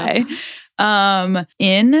of the way.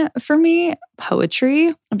 In for me,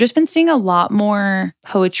 poetry. I've just been seeing a lot more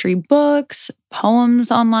poetry books,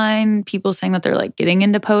 poems online, people saying that they're like getting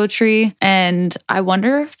into poetry. And I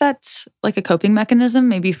wonder if that's like a coping mechanism,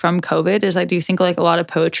 maybe from COVID, is I do think like a lot of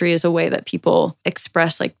poetry is a way that people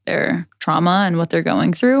express like their trauma and what they're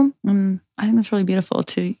going through. And I think it's really beautiful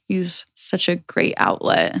to use such a great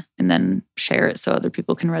outlet and then share it so other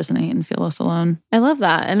people can resonate and feel less alone. I love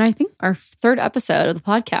that. And I think our third episode of the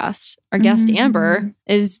podcast, our guest Amber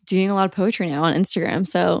is doing a lot of poetry now on Instagram.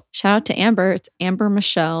 So shout out to Amber. It's Amber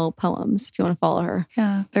Michelle Poems if you want to follow her.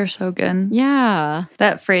 Yeah, they're so good. Yeah.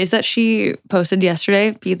 That phrase that she posted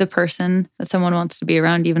yesterday, be the person that someone wants to be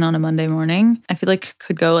around even on a Monday morning, I feel like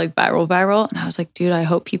could go like viral. And I was like, dude, I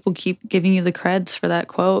hope people keep giving you the creds for that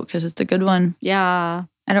quote because it's a good one. Yeah.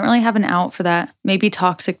 I don't really have an out for that. Maybe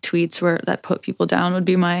toxic tweets that put people down would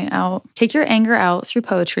be my out. Take your anger out through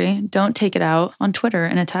poetry. Don't take it out on Twitter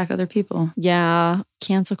and attack other people. Yeah.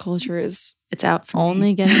 Cancel culture is it's out for only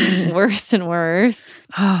me. getting worse and worse.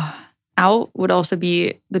 Out would also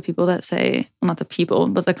be the people that say, well, not the people,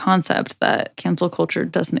 but the concept that cancel culture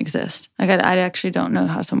doesn't exist. Like I actually don't know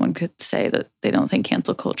how someone could say that they don't think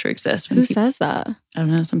cancel culture exists. Who says that? I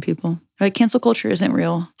don't know, some people. Like cancel culture isn't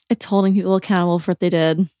real. It's holding people accountable for what they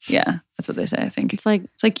did. Yeah, that's what they say, I think. It's like,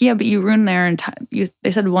 yeah, but you ruined their entire,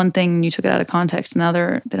 they said one thing and you took it out of context. Now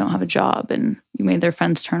they don't have a job and you made their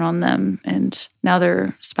friends turn on them and now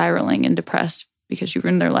they're spiraling and depressed because you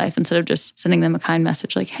ruined their life instead of just sending them a kind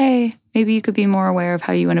message like, hey, maybe you could be more aware of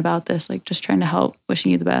how you went about this, like just trying to help,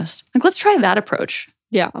 wishing you the best. Like, let's try that approach.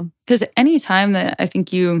 yeah. Because any time that I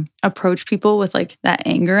think you approach people with like that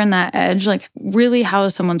anger and that edge, like really how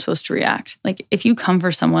is someone supposed to react? Like if you come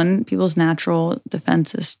for someone, people's natural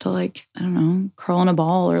defense is to like, I don't know, curl in a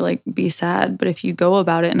ball or like be sad. But if you go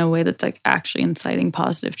about it in a way that's like actually inciting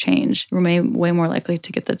positive change, you're way more likely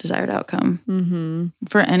to get the desired outcome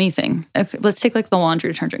for anything. Okay, let's take like the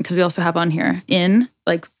laundry detergent because we also have on here in,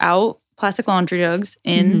 like out, plastic laundry jugs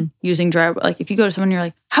in using dry. Like if you go to someone and you're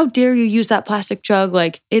like, how dare you use that plastic jug?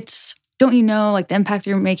 Like don't you know like the impact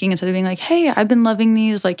you're making instead of being like, hey, I've been loving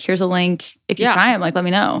these. Like here's a link. If you try them, like let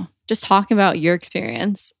me know. Just talking about your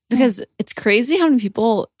experience because it's crazy how many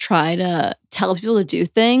people try to tell people to do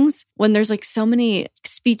things when there's like so many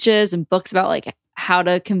speeches and books about like how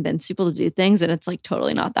to convince people to do things. And it's like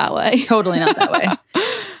totally not that way. Totally not that way.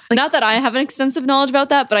 Like, not that I have an extensive knowledge about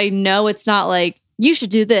that, but I know it's not like you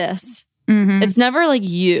should do this. It's never like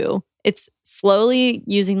you. It's slowly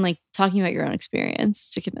using like talking about your own experience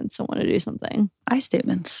to convince someone to do something. I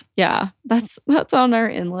statements. Yeah, that's on our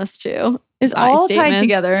in list too. Is all I statements. Tied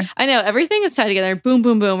together. I know everything is tied together. Boom,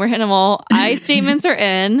 boom, boom. We're hitting them all. I statements are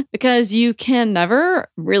in because you can never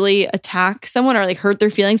really attack someone or like hurt their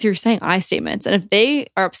feelings. You're saying I statements, and if they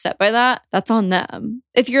are upset by that, that's on them.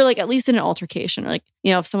 If you're like at least in an altercation or like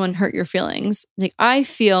if someone hurt your feelings, like I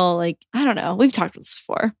feel like I don't know. We've talked about this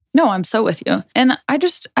before. No, I'm so with you. And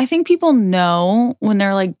I think people know when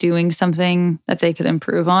they're like doing something that they could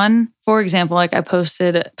improve on. For example, like I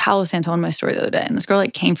posted Palo Santo on my story the other day and this girl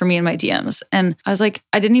like came for me in my DMs and I was like,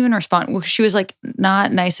 I didn't even respond. She was like,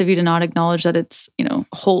 not nice of you to not acknowledge that it's,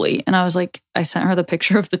 holy. And I was like, I sent her the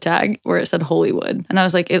picture of the tag where it said Holywood. And I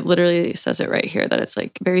was like, it literally says it right here that it's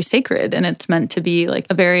like very sacred and it's meant to be like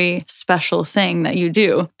a very special thing that you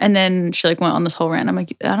do. And then she like went on this whole rant. I'm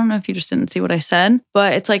like, I don't know if you just didn't see what I said,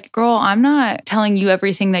 but it's like, girl, I'm not telling you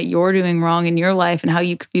everything that you're doing wrong in your life and how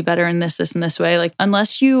you could be better in this, and this way. Like,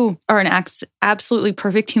 unless you are an absolutely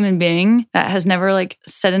perfect human being that has never like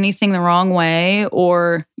said anything the wrong way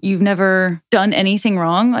or you've never done anything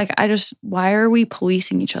wrong, like why are we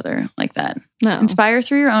policing each other like that? No. Inspire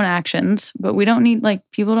through your own actions, but we don't need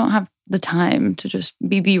people don't have the time to just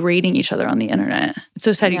be berating each other on the internet. It's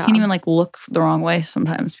so sad. You can't even like look the wrong way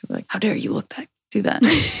sometimes. People are like, how dare you do that?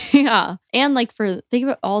 Yeah. And like think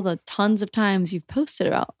about all the tons of times you've posted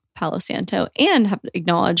about Palo Santo and have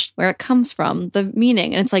acknowledged where it comes from, the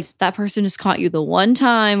meaning. And it's like that person just caught you the one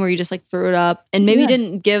time where you just like threw it up and maybe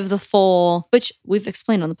didn't give the full, which we've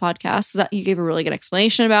explained on the podcast, is that you gave a really good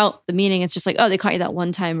explanation about the meaning. It's just like, oh, they caught you that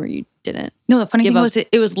one time where you didn't. No, the funny thing was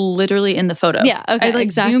it was literally in the photo. Yeah, okay, I like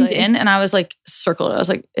exactly. zoomed in and I was like circled. I was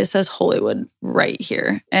like, it says Hollywood right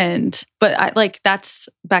here. But I like, that's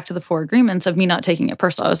back to the 4 agreements of me not taking it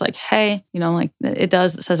personal. I was like, hey, you know, like it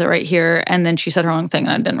says it right here. And then she said her wrong thing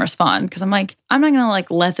and I didn't respond because I'm like, I'm not going to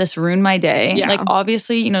like let this ruin my day. Yeah. Like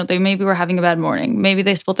obviously, you know, they maybe were having a bad morning. Maybe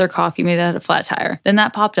they spilled their coffee. Maybe they had a flat tire. Then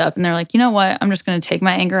that popped up and they're like, you know what? I'm just going to take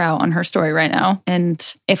my anger out on her story right now.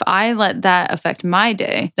 And if I let that affect my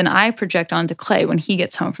day, then I project onto Clay when he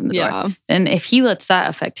gets home from the door. And if he lets that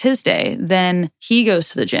affect his day, then he goes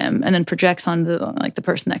to the gym and then projects onto like the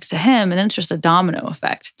person next to him. And then it's just a domino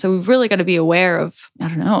effect. So we've really got to be aware of, I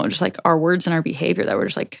don't know, just like our words and our behavior that we're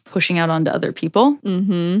just like pushing out onto other people,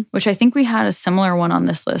 which I think we had a similar one on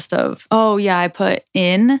this list of, oh yeah, I put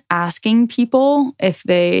in asking people if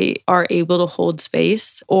they are able to hold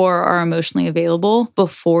space or are emotionally available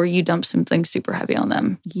before you dump something super heavy on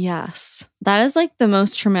them. Yes. That is like the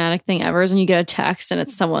most traumatic thing ever is when you get a text and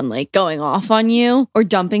it's someone like going off on you or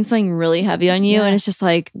dumping something really heavy on you. And it's just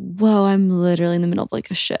like, whoa, I'm literally in the middle of like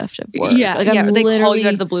a shift of work. Yeah. Like I'm they call you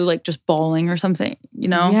out of the blue, like just bawling or something, you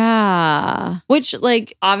know? Yeah. Which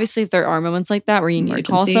like, obviously if there are moments like that where you need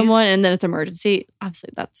to call someone and then it's emergency, obviously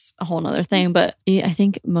that's a whole nother thing. But I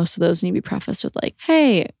think most of those need to be prefaced with like,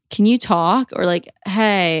 hey, can you talk? Or like,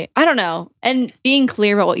 hey, I don't know. And being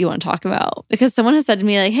clear about what you want to talk about. Because someone has said to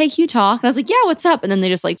me like, hey, can you talk? And I was like, yeah, what's up? And then they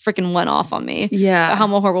just like freaking went off on me. Yeah. How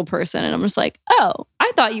I'm a horrible person. And I'm just like, oh,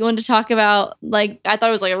 I thought you wanted to talk about like, I thought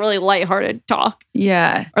it was like a really lighthearted talk.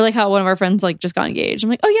 Yeah. Or like how one of our friends like just got engaged. I'm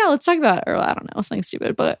like, oh yeah, let's talk about it. Or I don't know, something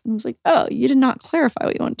stupid. But I was like, oh, you did not clarify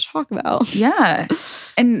what you wanted to talk about. Yeah.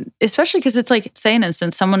 And especially because it's like, say an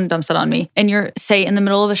instance, someone dumps it on me and you're say in the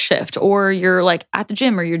middle of a shift or you're like at the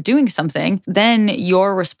gym or you're doing something, then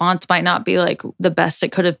your response might not be like the best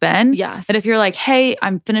it could have been. Yes. But if you're like, hey,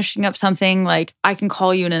 I'm finishing up something, like I can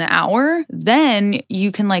call you in an hour, then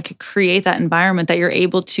you can like create that environment that you're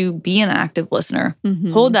able to be an active listener,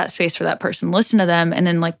 hold that space for that person, listen to them, and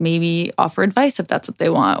then like maybe offer advice if that's what they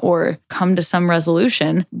want or come to some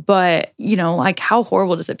resolution. But, you know, like how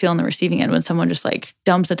horrible does it feel on the receiving end when someone just like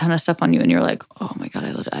dumps a ton of stuff on you and you're like, oh my God,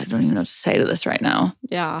 I don't even know what to say to this right now.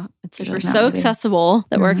 Yeah. It's like we're so accessible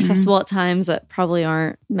that we're accessible at times that probably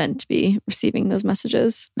aren't meant to be receiving those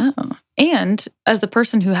messages. No. And as the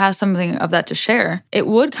person who has something of that to share, it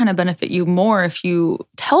would kind of benefit you more if you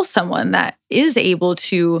tell someone that is able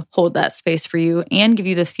to hold that space for you and give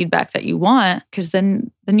you the feedback that you want, because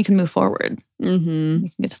then you can move forward. You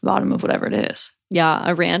can get to the bottom of whatever it is. Yeah,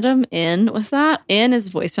 a random in with that. In is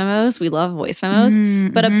voice memos. We love voice memos.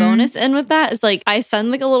 But a bonus in with that is like, I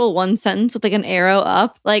send like a little one sentence with like an arrow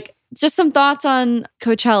up, like just some thoughts on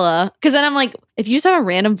Coachella. Because then I'm like, if you just have a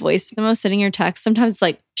random voice memo sitting in your text, sometimes it's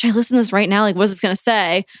like, should I listen to this right now? Like, what's this going to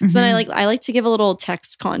say? So then I like to give a little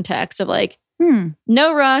text context of like,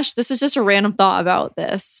 no rush. This is just a random thought about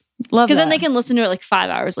this. Love that. Because then they can listen to it like 5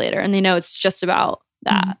 hours later and they know it's just about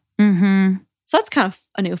that. So that's kind of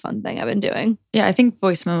a new fun thing I've been doing. Yeah, I think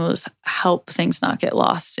voice memos help things not get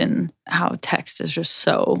lost in how text is just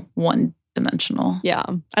so one-dimensional. Yeah,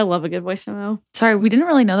 I love a good voice memo. Sorry, we didn't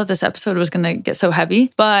really know that this episode was going to get so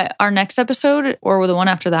heavy, but our next episode or the one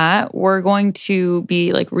after that, we're going to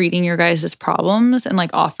be like reading your guys' problems and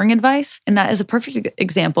like offering advice. And that is a perfect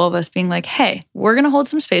example of us being like, hey, we're going to hold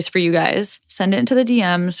some space for you guys. Send it into the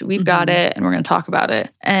DMs. We've got it and we're going to talk about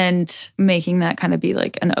it. And making that kind of be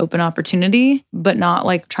like an open opportunity, but not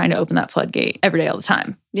like trying to open that floodgate every day all the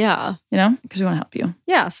time. Yeah. You know, because we want to help you.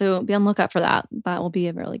 Yeah. So be on the lookout for that. That will be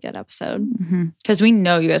a really good episode. Because we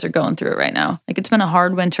know you guys are going through it right now. Like it's been a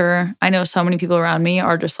hard winter. I know so many people around me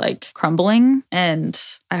are just like crumbling. And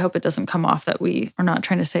I hope it doesn't come off that we are not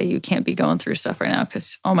trying to say you can't be going through stuff right now.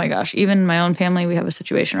 Because, oh my gosh, even my own family, we have a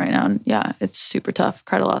situation right now. And yeah, it's super tough.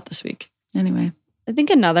 Cried a lot this week. Anyway. I think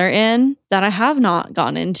another in that I have not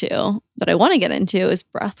gone into that I want to get into is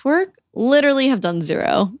breath work. Literally have done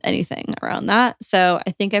zero anything around that. So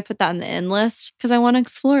I think I put that in the in list because I want to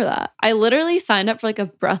explore that. I literally signed up for like a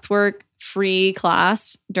breathwork free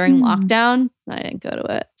class during lockdown and I didn't go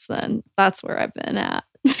to it. So then that's where I've been at.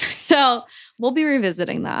 So we'll be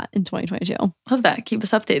revisiting that in 2022. Love that. Keep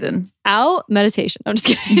us updated. Out meditation. I'm just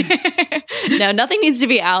kidding. No, nothing needs to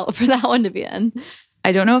be out for that one to be in.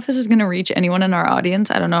 I don't know if this is going to reach anyone in our audience.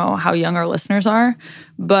 I don't know how young our listeners are,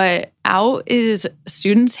 but out is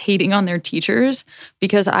students hating on their teachers,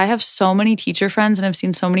 because I have so many teacher friends and I've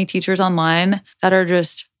seen so many teachers online that are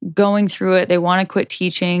just going through it. They want to quit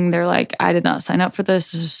teaching. They're like, I did not sign up for this.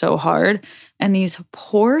 This is so hard. And these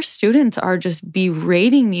poor students are just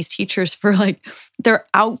berating these teachers for like their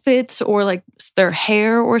outfits or like their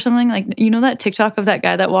hair or something. Like, you know, that TikTok of that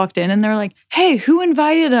guy that walked in and they're like, hey, who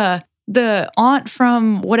invited the aunt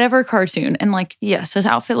from whatever cartoon? And like, yes, his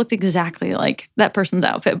outfit looked exactly like that person's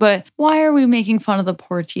outfit. But why are we making fun of the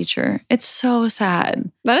poor teacher? It's so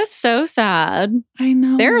sad. That is so sad. I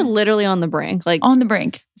know. They're literally on the brink. Like on the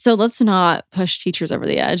brink. So let's not push teachers over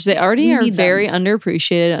the edge. They already are very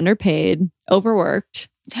underappreciated, underpaid, overworked.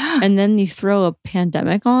 Yeah. And then you throw a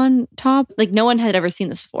pandemic on top. Like no one had ever seen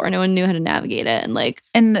this before. No one knew how to navigate it.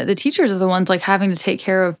 And the teachers are the ones like having to take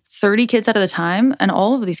care of 30 kids at a time. And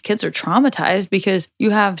all of these kids are traumatized because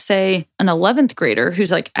you have, say, an 11th grader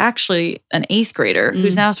who's like actually an 8th grader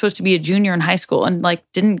who's now supposed to be a junior in high school and like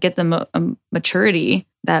didn't get the maturity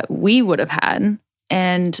that we would have had.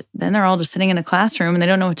 And then they're all just sitting in a classroom and they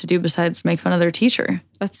don't know what to do besides make fun of their teacher.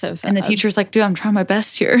 That's so sad. And the teacher's like, dude, I'm trying my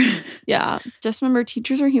best here. Yeah. Just remember,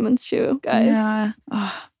 teachers are humans too, guys. Yeah.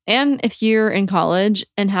 And if you're in college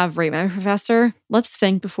and have Rate My Professor, let's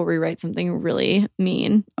think before we write something really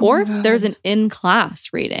mean. Or if there's an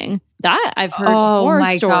in-class rating. That I've heard horror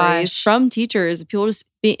stories from teachers. People just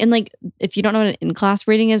be and like, if you don't know what an in-class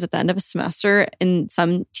rating is, at the end of a semester in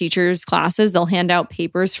some teachers' classes, they'll hand out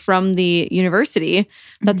papers from the university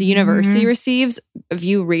that the university receives of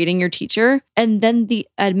you rating your teacher. And then the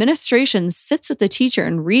administration sits with the teacher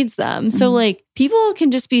and reads them. So like people can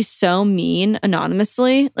just be so mean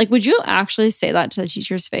anonymously. Like, would you actually say that to the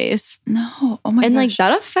teacher's face? No. Oh my gosh. And like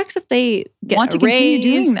that affects if they get want to continue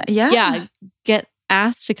doing that. Yeah. Get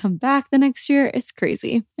asked to come back the next year. It's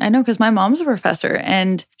crazy. I know, because my mom's a professor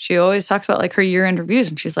and she always talks about like her year-end reviews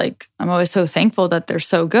and she's like, I'm always so thankful that they're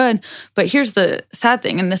so good. But here's the sad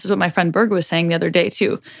thing, and this is what my friend Berg was saying the other day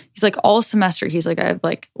too. He's like, all semester, he's like, I've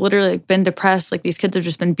like literally been depressed. Like these kids have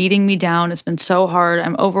just been beating me down. It's been so hard.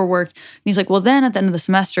 I'm overworked. And he's like, well, then at the end of the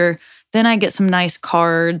semester, then I get some nice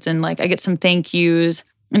cards and like I get some thank yous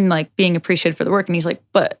and like being appreciated for the work. And he's like,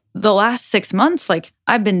 but the last 6 months, like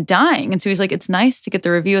I've been dying. And so he's like, it's nice to get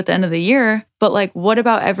the review at the end of the year. But like, what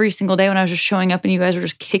about every single day when I was just showing up and you guys were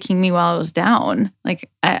just kicking me while I was down? Like,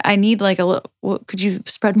 I need like a little, could you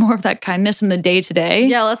spread more of that kindness in the day to day?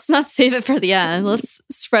 Yeah, let's not save it for the end. Let's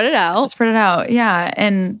spread it out. Spread it out. Yeah.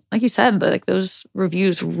 And like you said, like those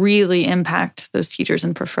reviews really impact those teachers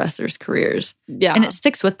and professors' careers. Yeah. And it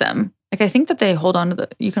sticks with them. Like, I think that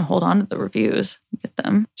you can hold on to the reviews, get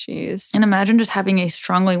them. Jeez. And imagine just having a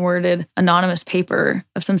strongly worded anonymous paper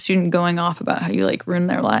of some student going off about how you like ruined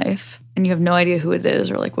their life and you have no idea who it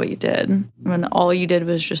is or like what you did. When all you did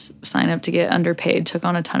was just sign up to get underpaid, took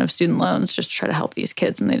on a ton of student loans just to try to help these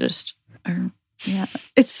kids. And they just are, yeah.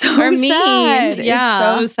 It's so sad.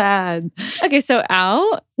 Yeah. It's so sad. Okay, so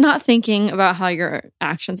out, not thinking about how your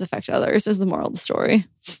actions affect others is the moral of the story.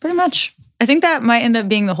 Pretty much. I think that might end up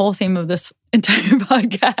being the whole theme of this entire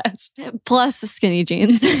podcast. Plus the skinny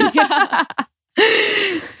jeans. Yeah.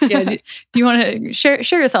 Do you want to share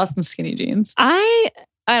your thoughts on skinny jeans? I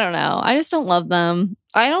don't know. I just don't love them.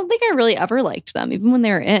 I don't think I really ever liked them, even when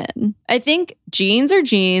they were in. I think jeans are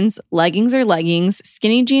jeans, leggings are leggings.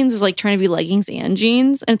 Skinny jeans was like trying to be leggings and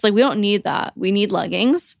jeans. And it's like, we don't need that. We need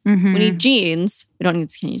leggings. We need jeans. We don't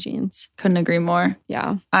need skinny jeans. Couldn't agree more.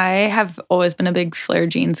 Yeah. I have always been a big flare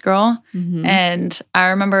jeans girl. And I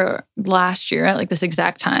remember last year at like this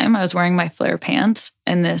exact time, I was wearing my flare pants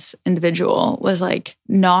and this individual was like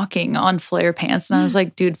knocking on flare pants. And I was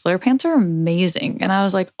like, dude, flare pants are amazing. And I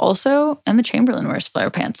was like, also, Emma Chamberlain wears flare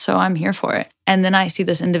pants, so I'm here for it. And then I see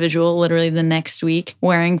this individual literally the next week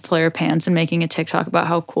wearing flare pants and making a TikTok about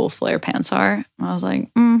how cool flare pants are. And I was like,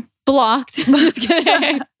 blocked. Just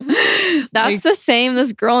kidding. That's the same.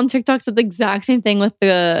 This girl on TikTok said the exact same thing with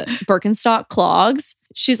the Birkenstock clogs.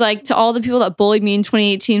 She's like, to all the people that bullied me in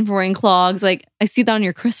 2018 for wearing clogs, like, I see that on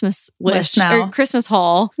your Christmas wish now. Or Christmas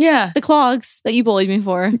haul. Yeah. The clogs that you bullied me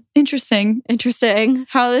for. Interesting.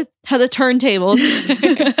 How the turntables.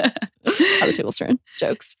 How the tables turn.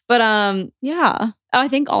 Jokes. But yeah. I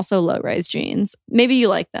think also low-rise jeans. Maybe you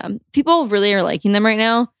like them. People really are liking them right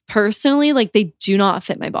now. Personally, like they do not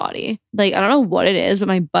fit my body. Like, I don't know what it is, but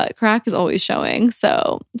my butt crack is always showing.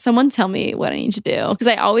 So someone tell me what I need to do. Because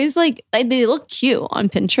I always like they look cute on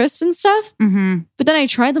Pinterest and stuff. But then I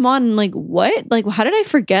tried them on and like, what? Like, how did I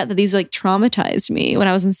forget that these like traumatized me when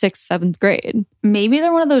I was in 6th, 7th grade? Maybe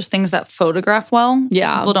they're one of those things that photograph well.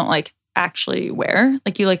 Yeah. People don't like actually wear.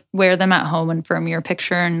 Like you like wear them at home and for a mirror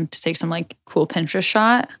picture and to take some like cool Pinterest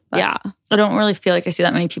shot. But Yeah. I don't really feel like I see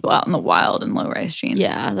that many people out in the wild in low-rise jeans.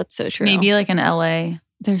 Yeah, that's so true. Maybe like in LA.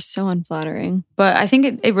 They're so unflattering. But I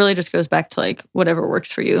think it really just goes back to like whatever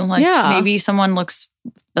works for you. Like maybe someone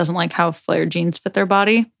doesn't like how flared jeans fit their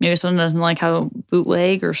body. Maybe someone doesn't like how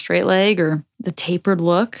bootleg or straight leg or the tapered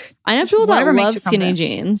look. I know people that Whatever makes love you skinny confident.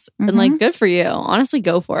 jeans and like good for you. Honestly,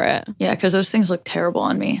 go for it. Yeah, because those things look terrible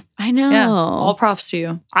on me. I know. Yeah, all props to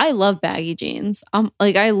you. I love baggy jeans.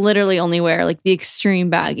 Like I literally only wear like the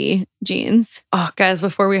extreme baggy jeans. Oh, guys,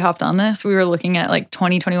 before we hopped on this, we were looking at like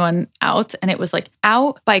 2021 out and it was like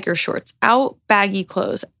out biker shorts, out baggy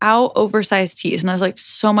clothes, out oversized tees. And I was like,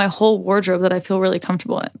 so my whole wardrobe that I feel really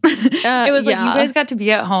comfortable in. It was like, you guys got to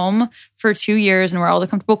be at home for 2 years and wear all the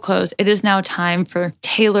comfortable clothes. It is now time for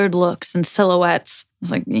tailored looks and silhouettes. I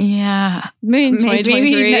was like, yeah. Maybe in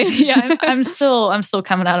 2023. Yeah, I'm still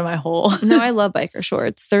coming out of my hole. No, I love biker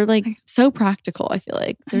shorts. They're like so practical, I feel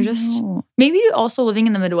like. They're just maybe also living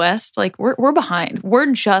in the Midwest, like we're behind.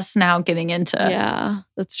 We're just now getting into Yeah,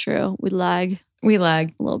 that's true. We lag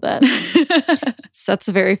a little bit. So that's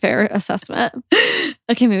a very fair assessment.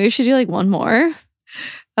 Okay, maybe we should do like one more.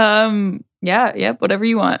 Whatever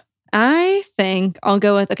you want. I think I'll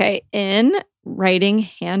go with, in writing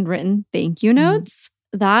handwritten thank you notes.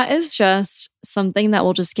 That is just something that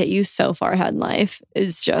will just get you so far ahead in life,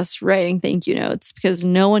 is just writing thank you notes, because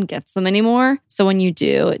no one gets them anymore. So when you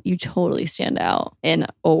do, you totally stand out in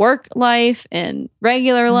a work life, in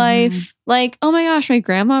regular life. Like, oh my gosh, my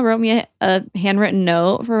grandma wrote me a handwritten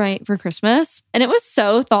note for Christmas, and it was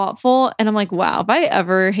so thoughtful. And I'm like, wow, if I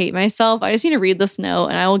ever hate myself, I just need to read this note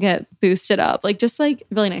and I will get boosted up. Like, just like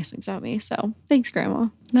really nice things about me. So thanks, Grandma.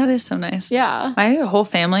 That is so nice. Yeah. My whole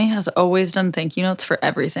family has always done thank you notes for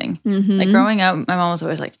everything. Like growing up, my mom was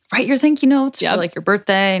always like, write your thank you notes for like your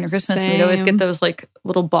birthday and your Christmas. And we'd always get those like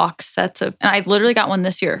little box sets of, and I literally got one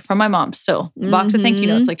this year from my mom still. Box of thank you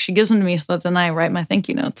notes. Like she gives them to me so that then I write my thank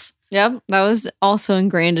you notes. Yep, that was also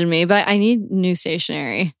ingrained in me, but I need new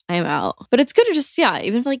stationery. I am out. But it's good to just,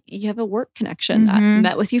 even if like you have a work connection that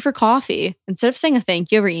met with you for coffee, instead of saying a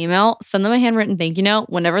thank you over email, send them a handwritten thank you note.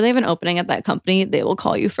 Whenever they have an opening at that company, they will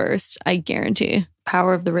call you first. I guarantee.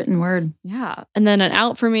 Power of the written word. Yeah. And then an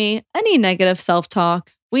out for me, any negative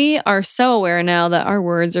self-talk. We are so aware now that our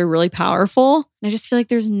words are really powerful. And I just feel like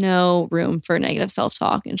there's no room for negative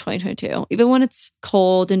self-talk in 2022. Even when it's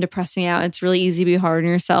cold and depressing out, it's really easy to be hard on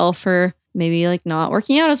yourself for maybe like not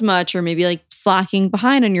working out as much, or maybe like slacking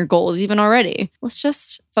behind on your goals even already. Let's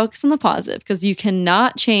just focus on the positive, because you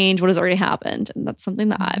cannot change what has already happened. And that's something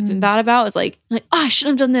that I've been bad about, is like, oh, I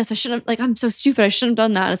shouldn't have done this. I shouldn't have, like, I'm so stupid. I shouldn't have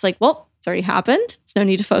done that. And it's like, well, it's already happened. There's no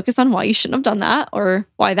need to focus on why you shouldn't have done that or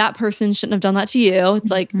why that person shouldn't have done that to you.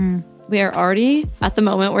 It's like, we are already at the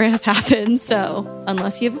moment where it has happened. So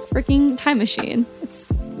unless you have a freaking time machine,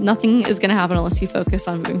 nothing is going to happen unless you focus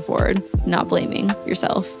on moving forward, not blaming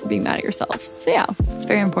yourself, being mad at yourself. So yeah. It's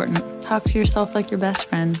very important. Talk to yourself like your best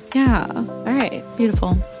friend. Yeah. All right.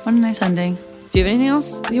 Beautiful. What a nice ending. Do you have anything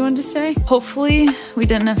else you wanted to say? Hopefully we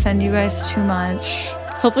didn't offend you guys too much.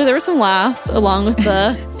 Hopefully there were some laughs along with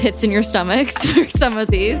the pits in your stomachs for some of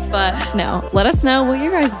these. But no, let us know what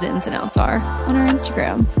your guys' ins and outs are on our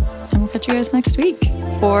Instagram. And we'll catch you guys next week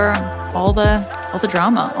for all the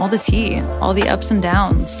drama, all the tea, all the ups and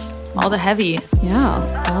downs, all the heavy. Yeah,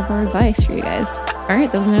 all of our advice for you guys. All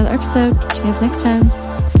right, that was another episode. Catch you guys next time.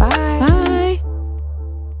 Bye. Bye.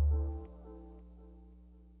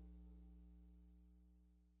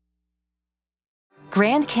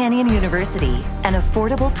 Grand Canyon University, an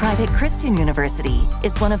affordable private Christian university,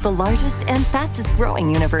 is one of the largest and fastest growing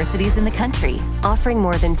universities in the country, offering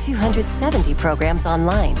more than 270 programs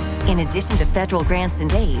online. In addition to federal grants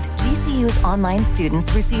and aid, GCU's online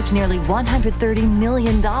students received nearly $130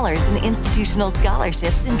 million in institutional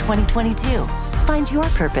scholarships in 2022. Find your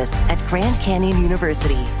purpose at Grand Canyon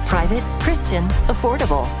University. Private, Christian,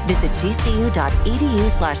 affordable. Visit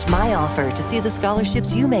gcu.edu/myoffer to see the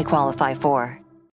scholarships you may qualify for.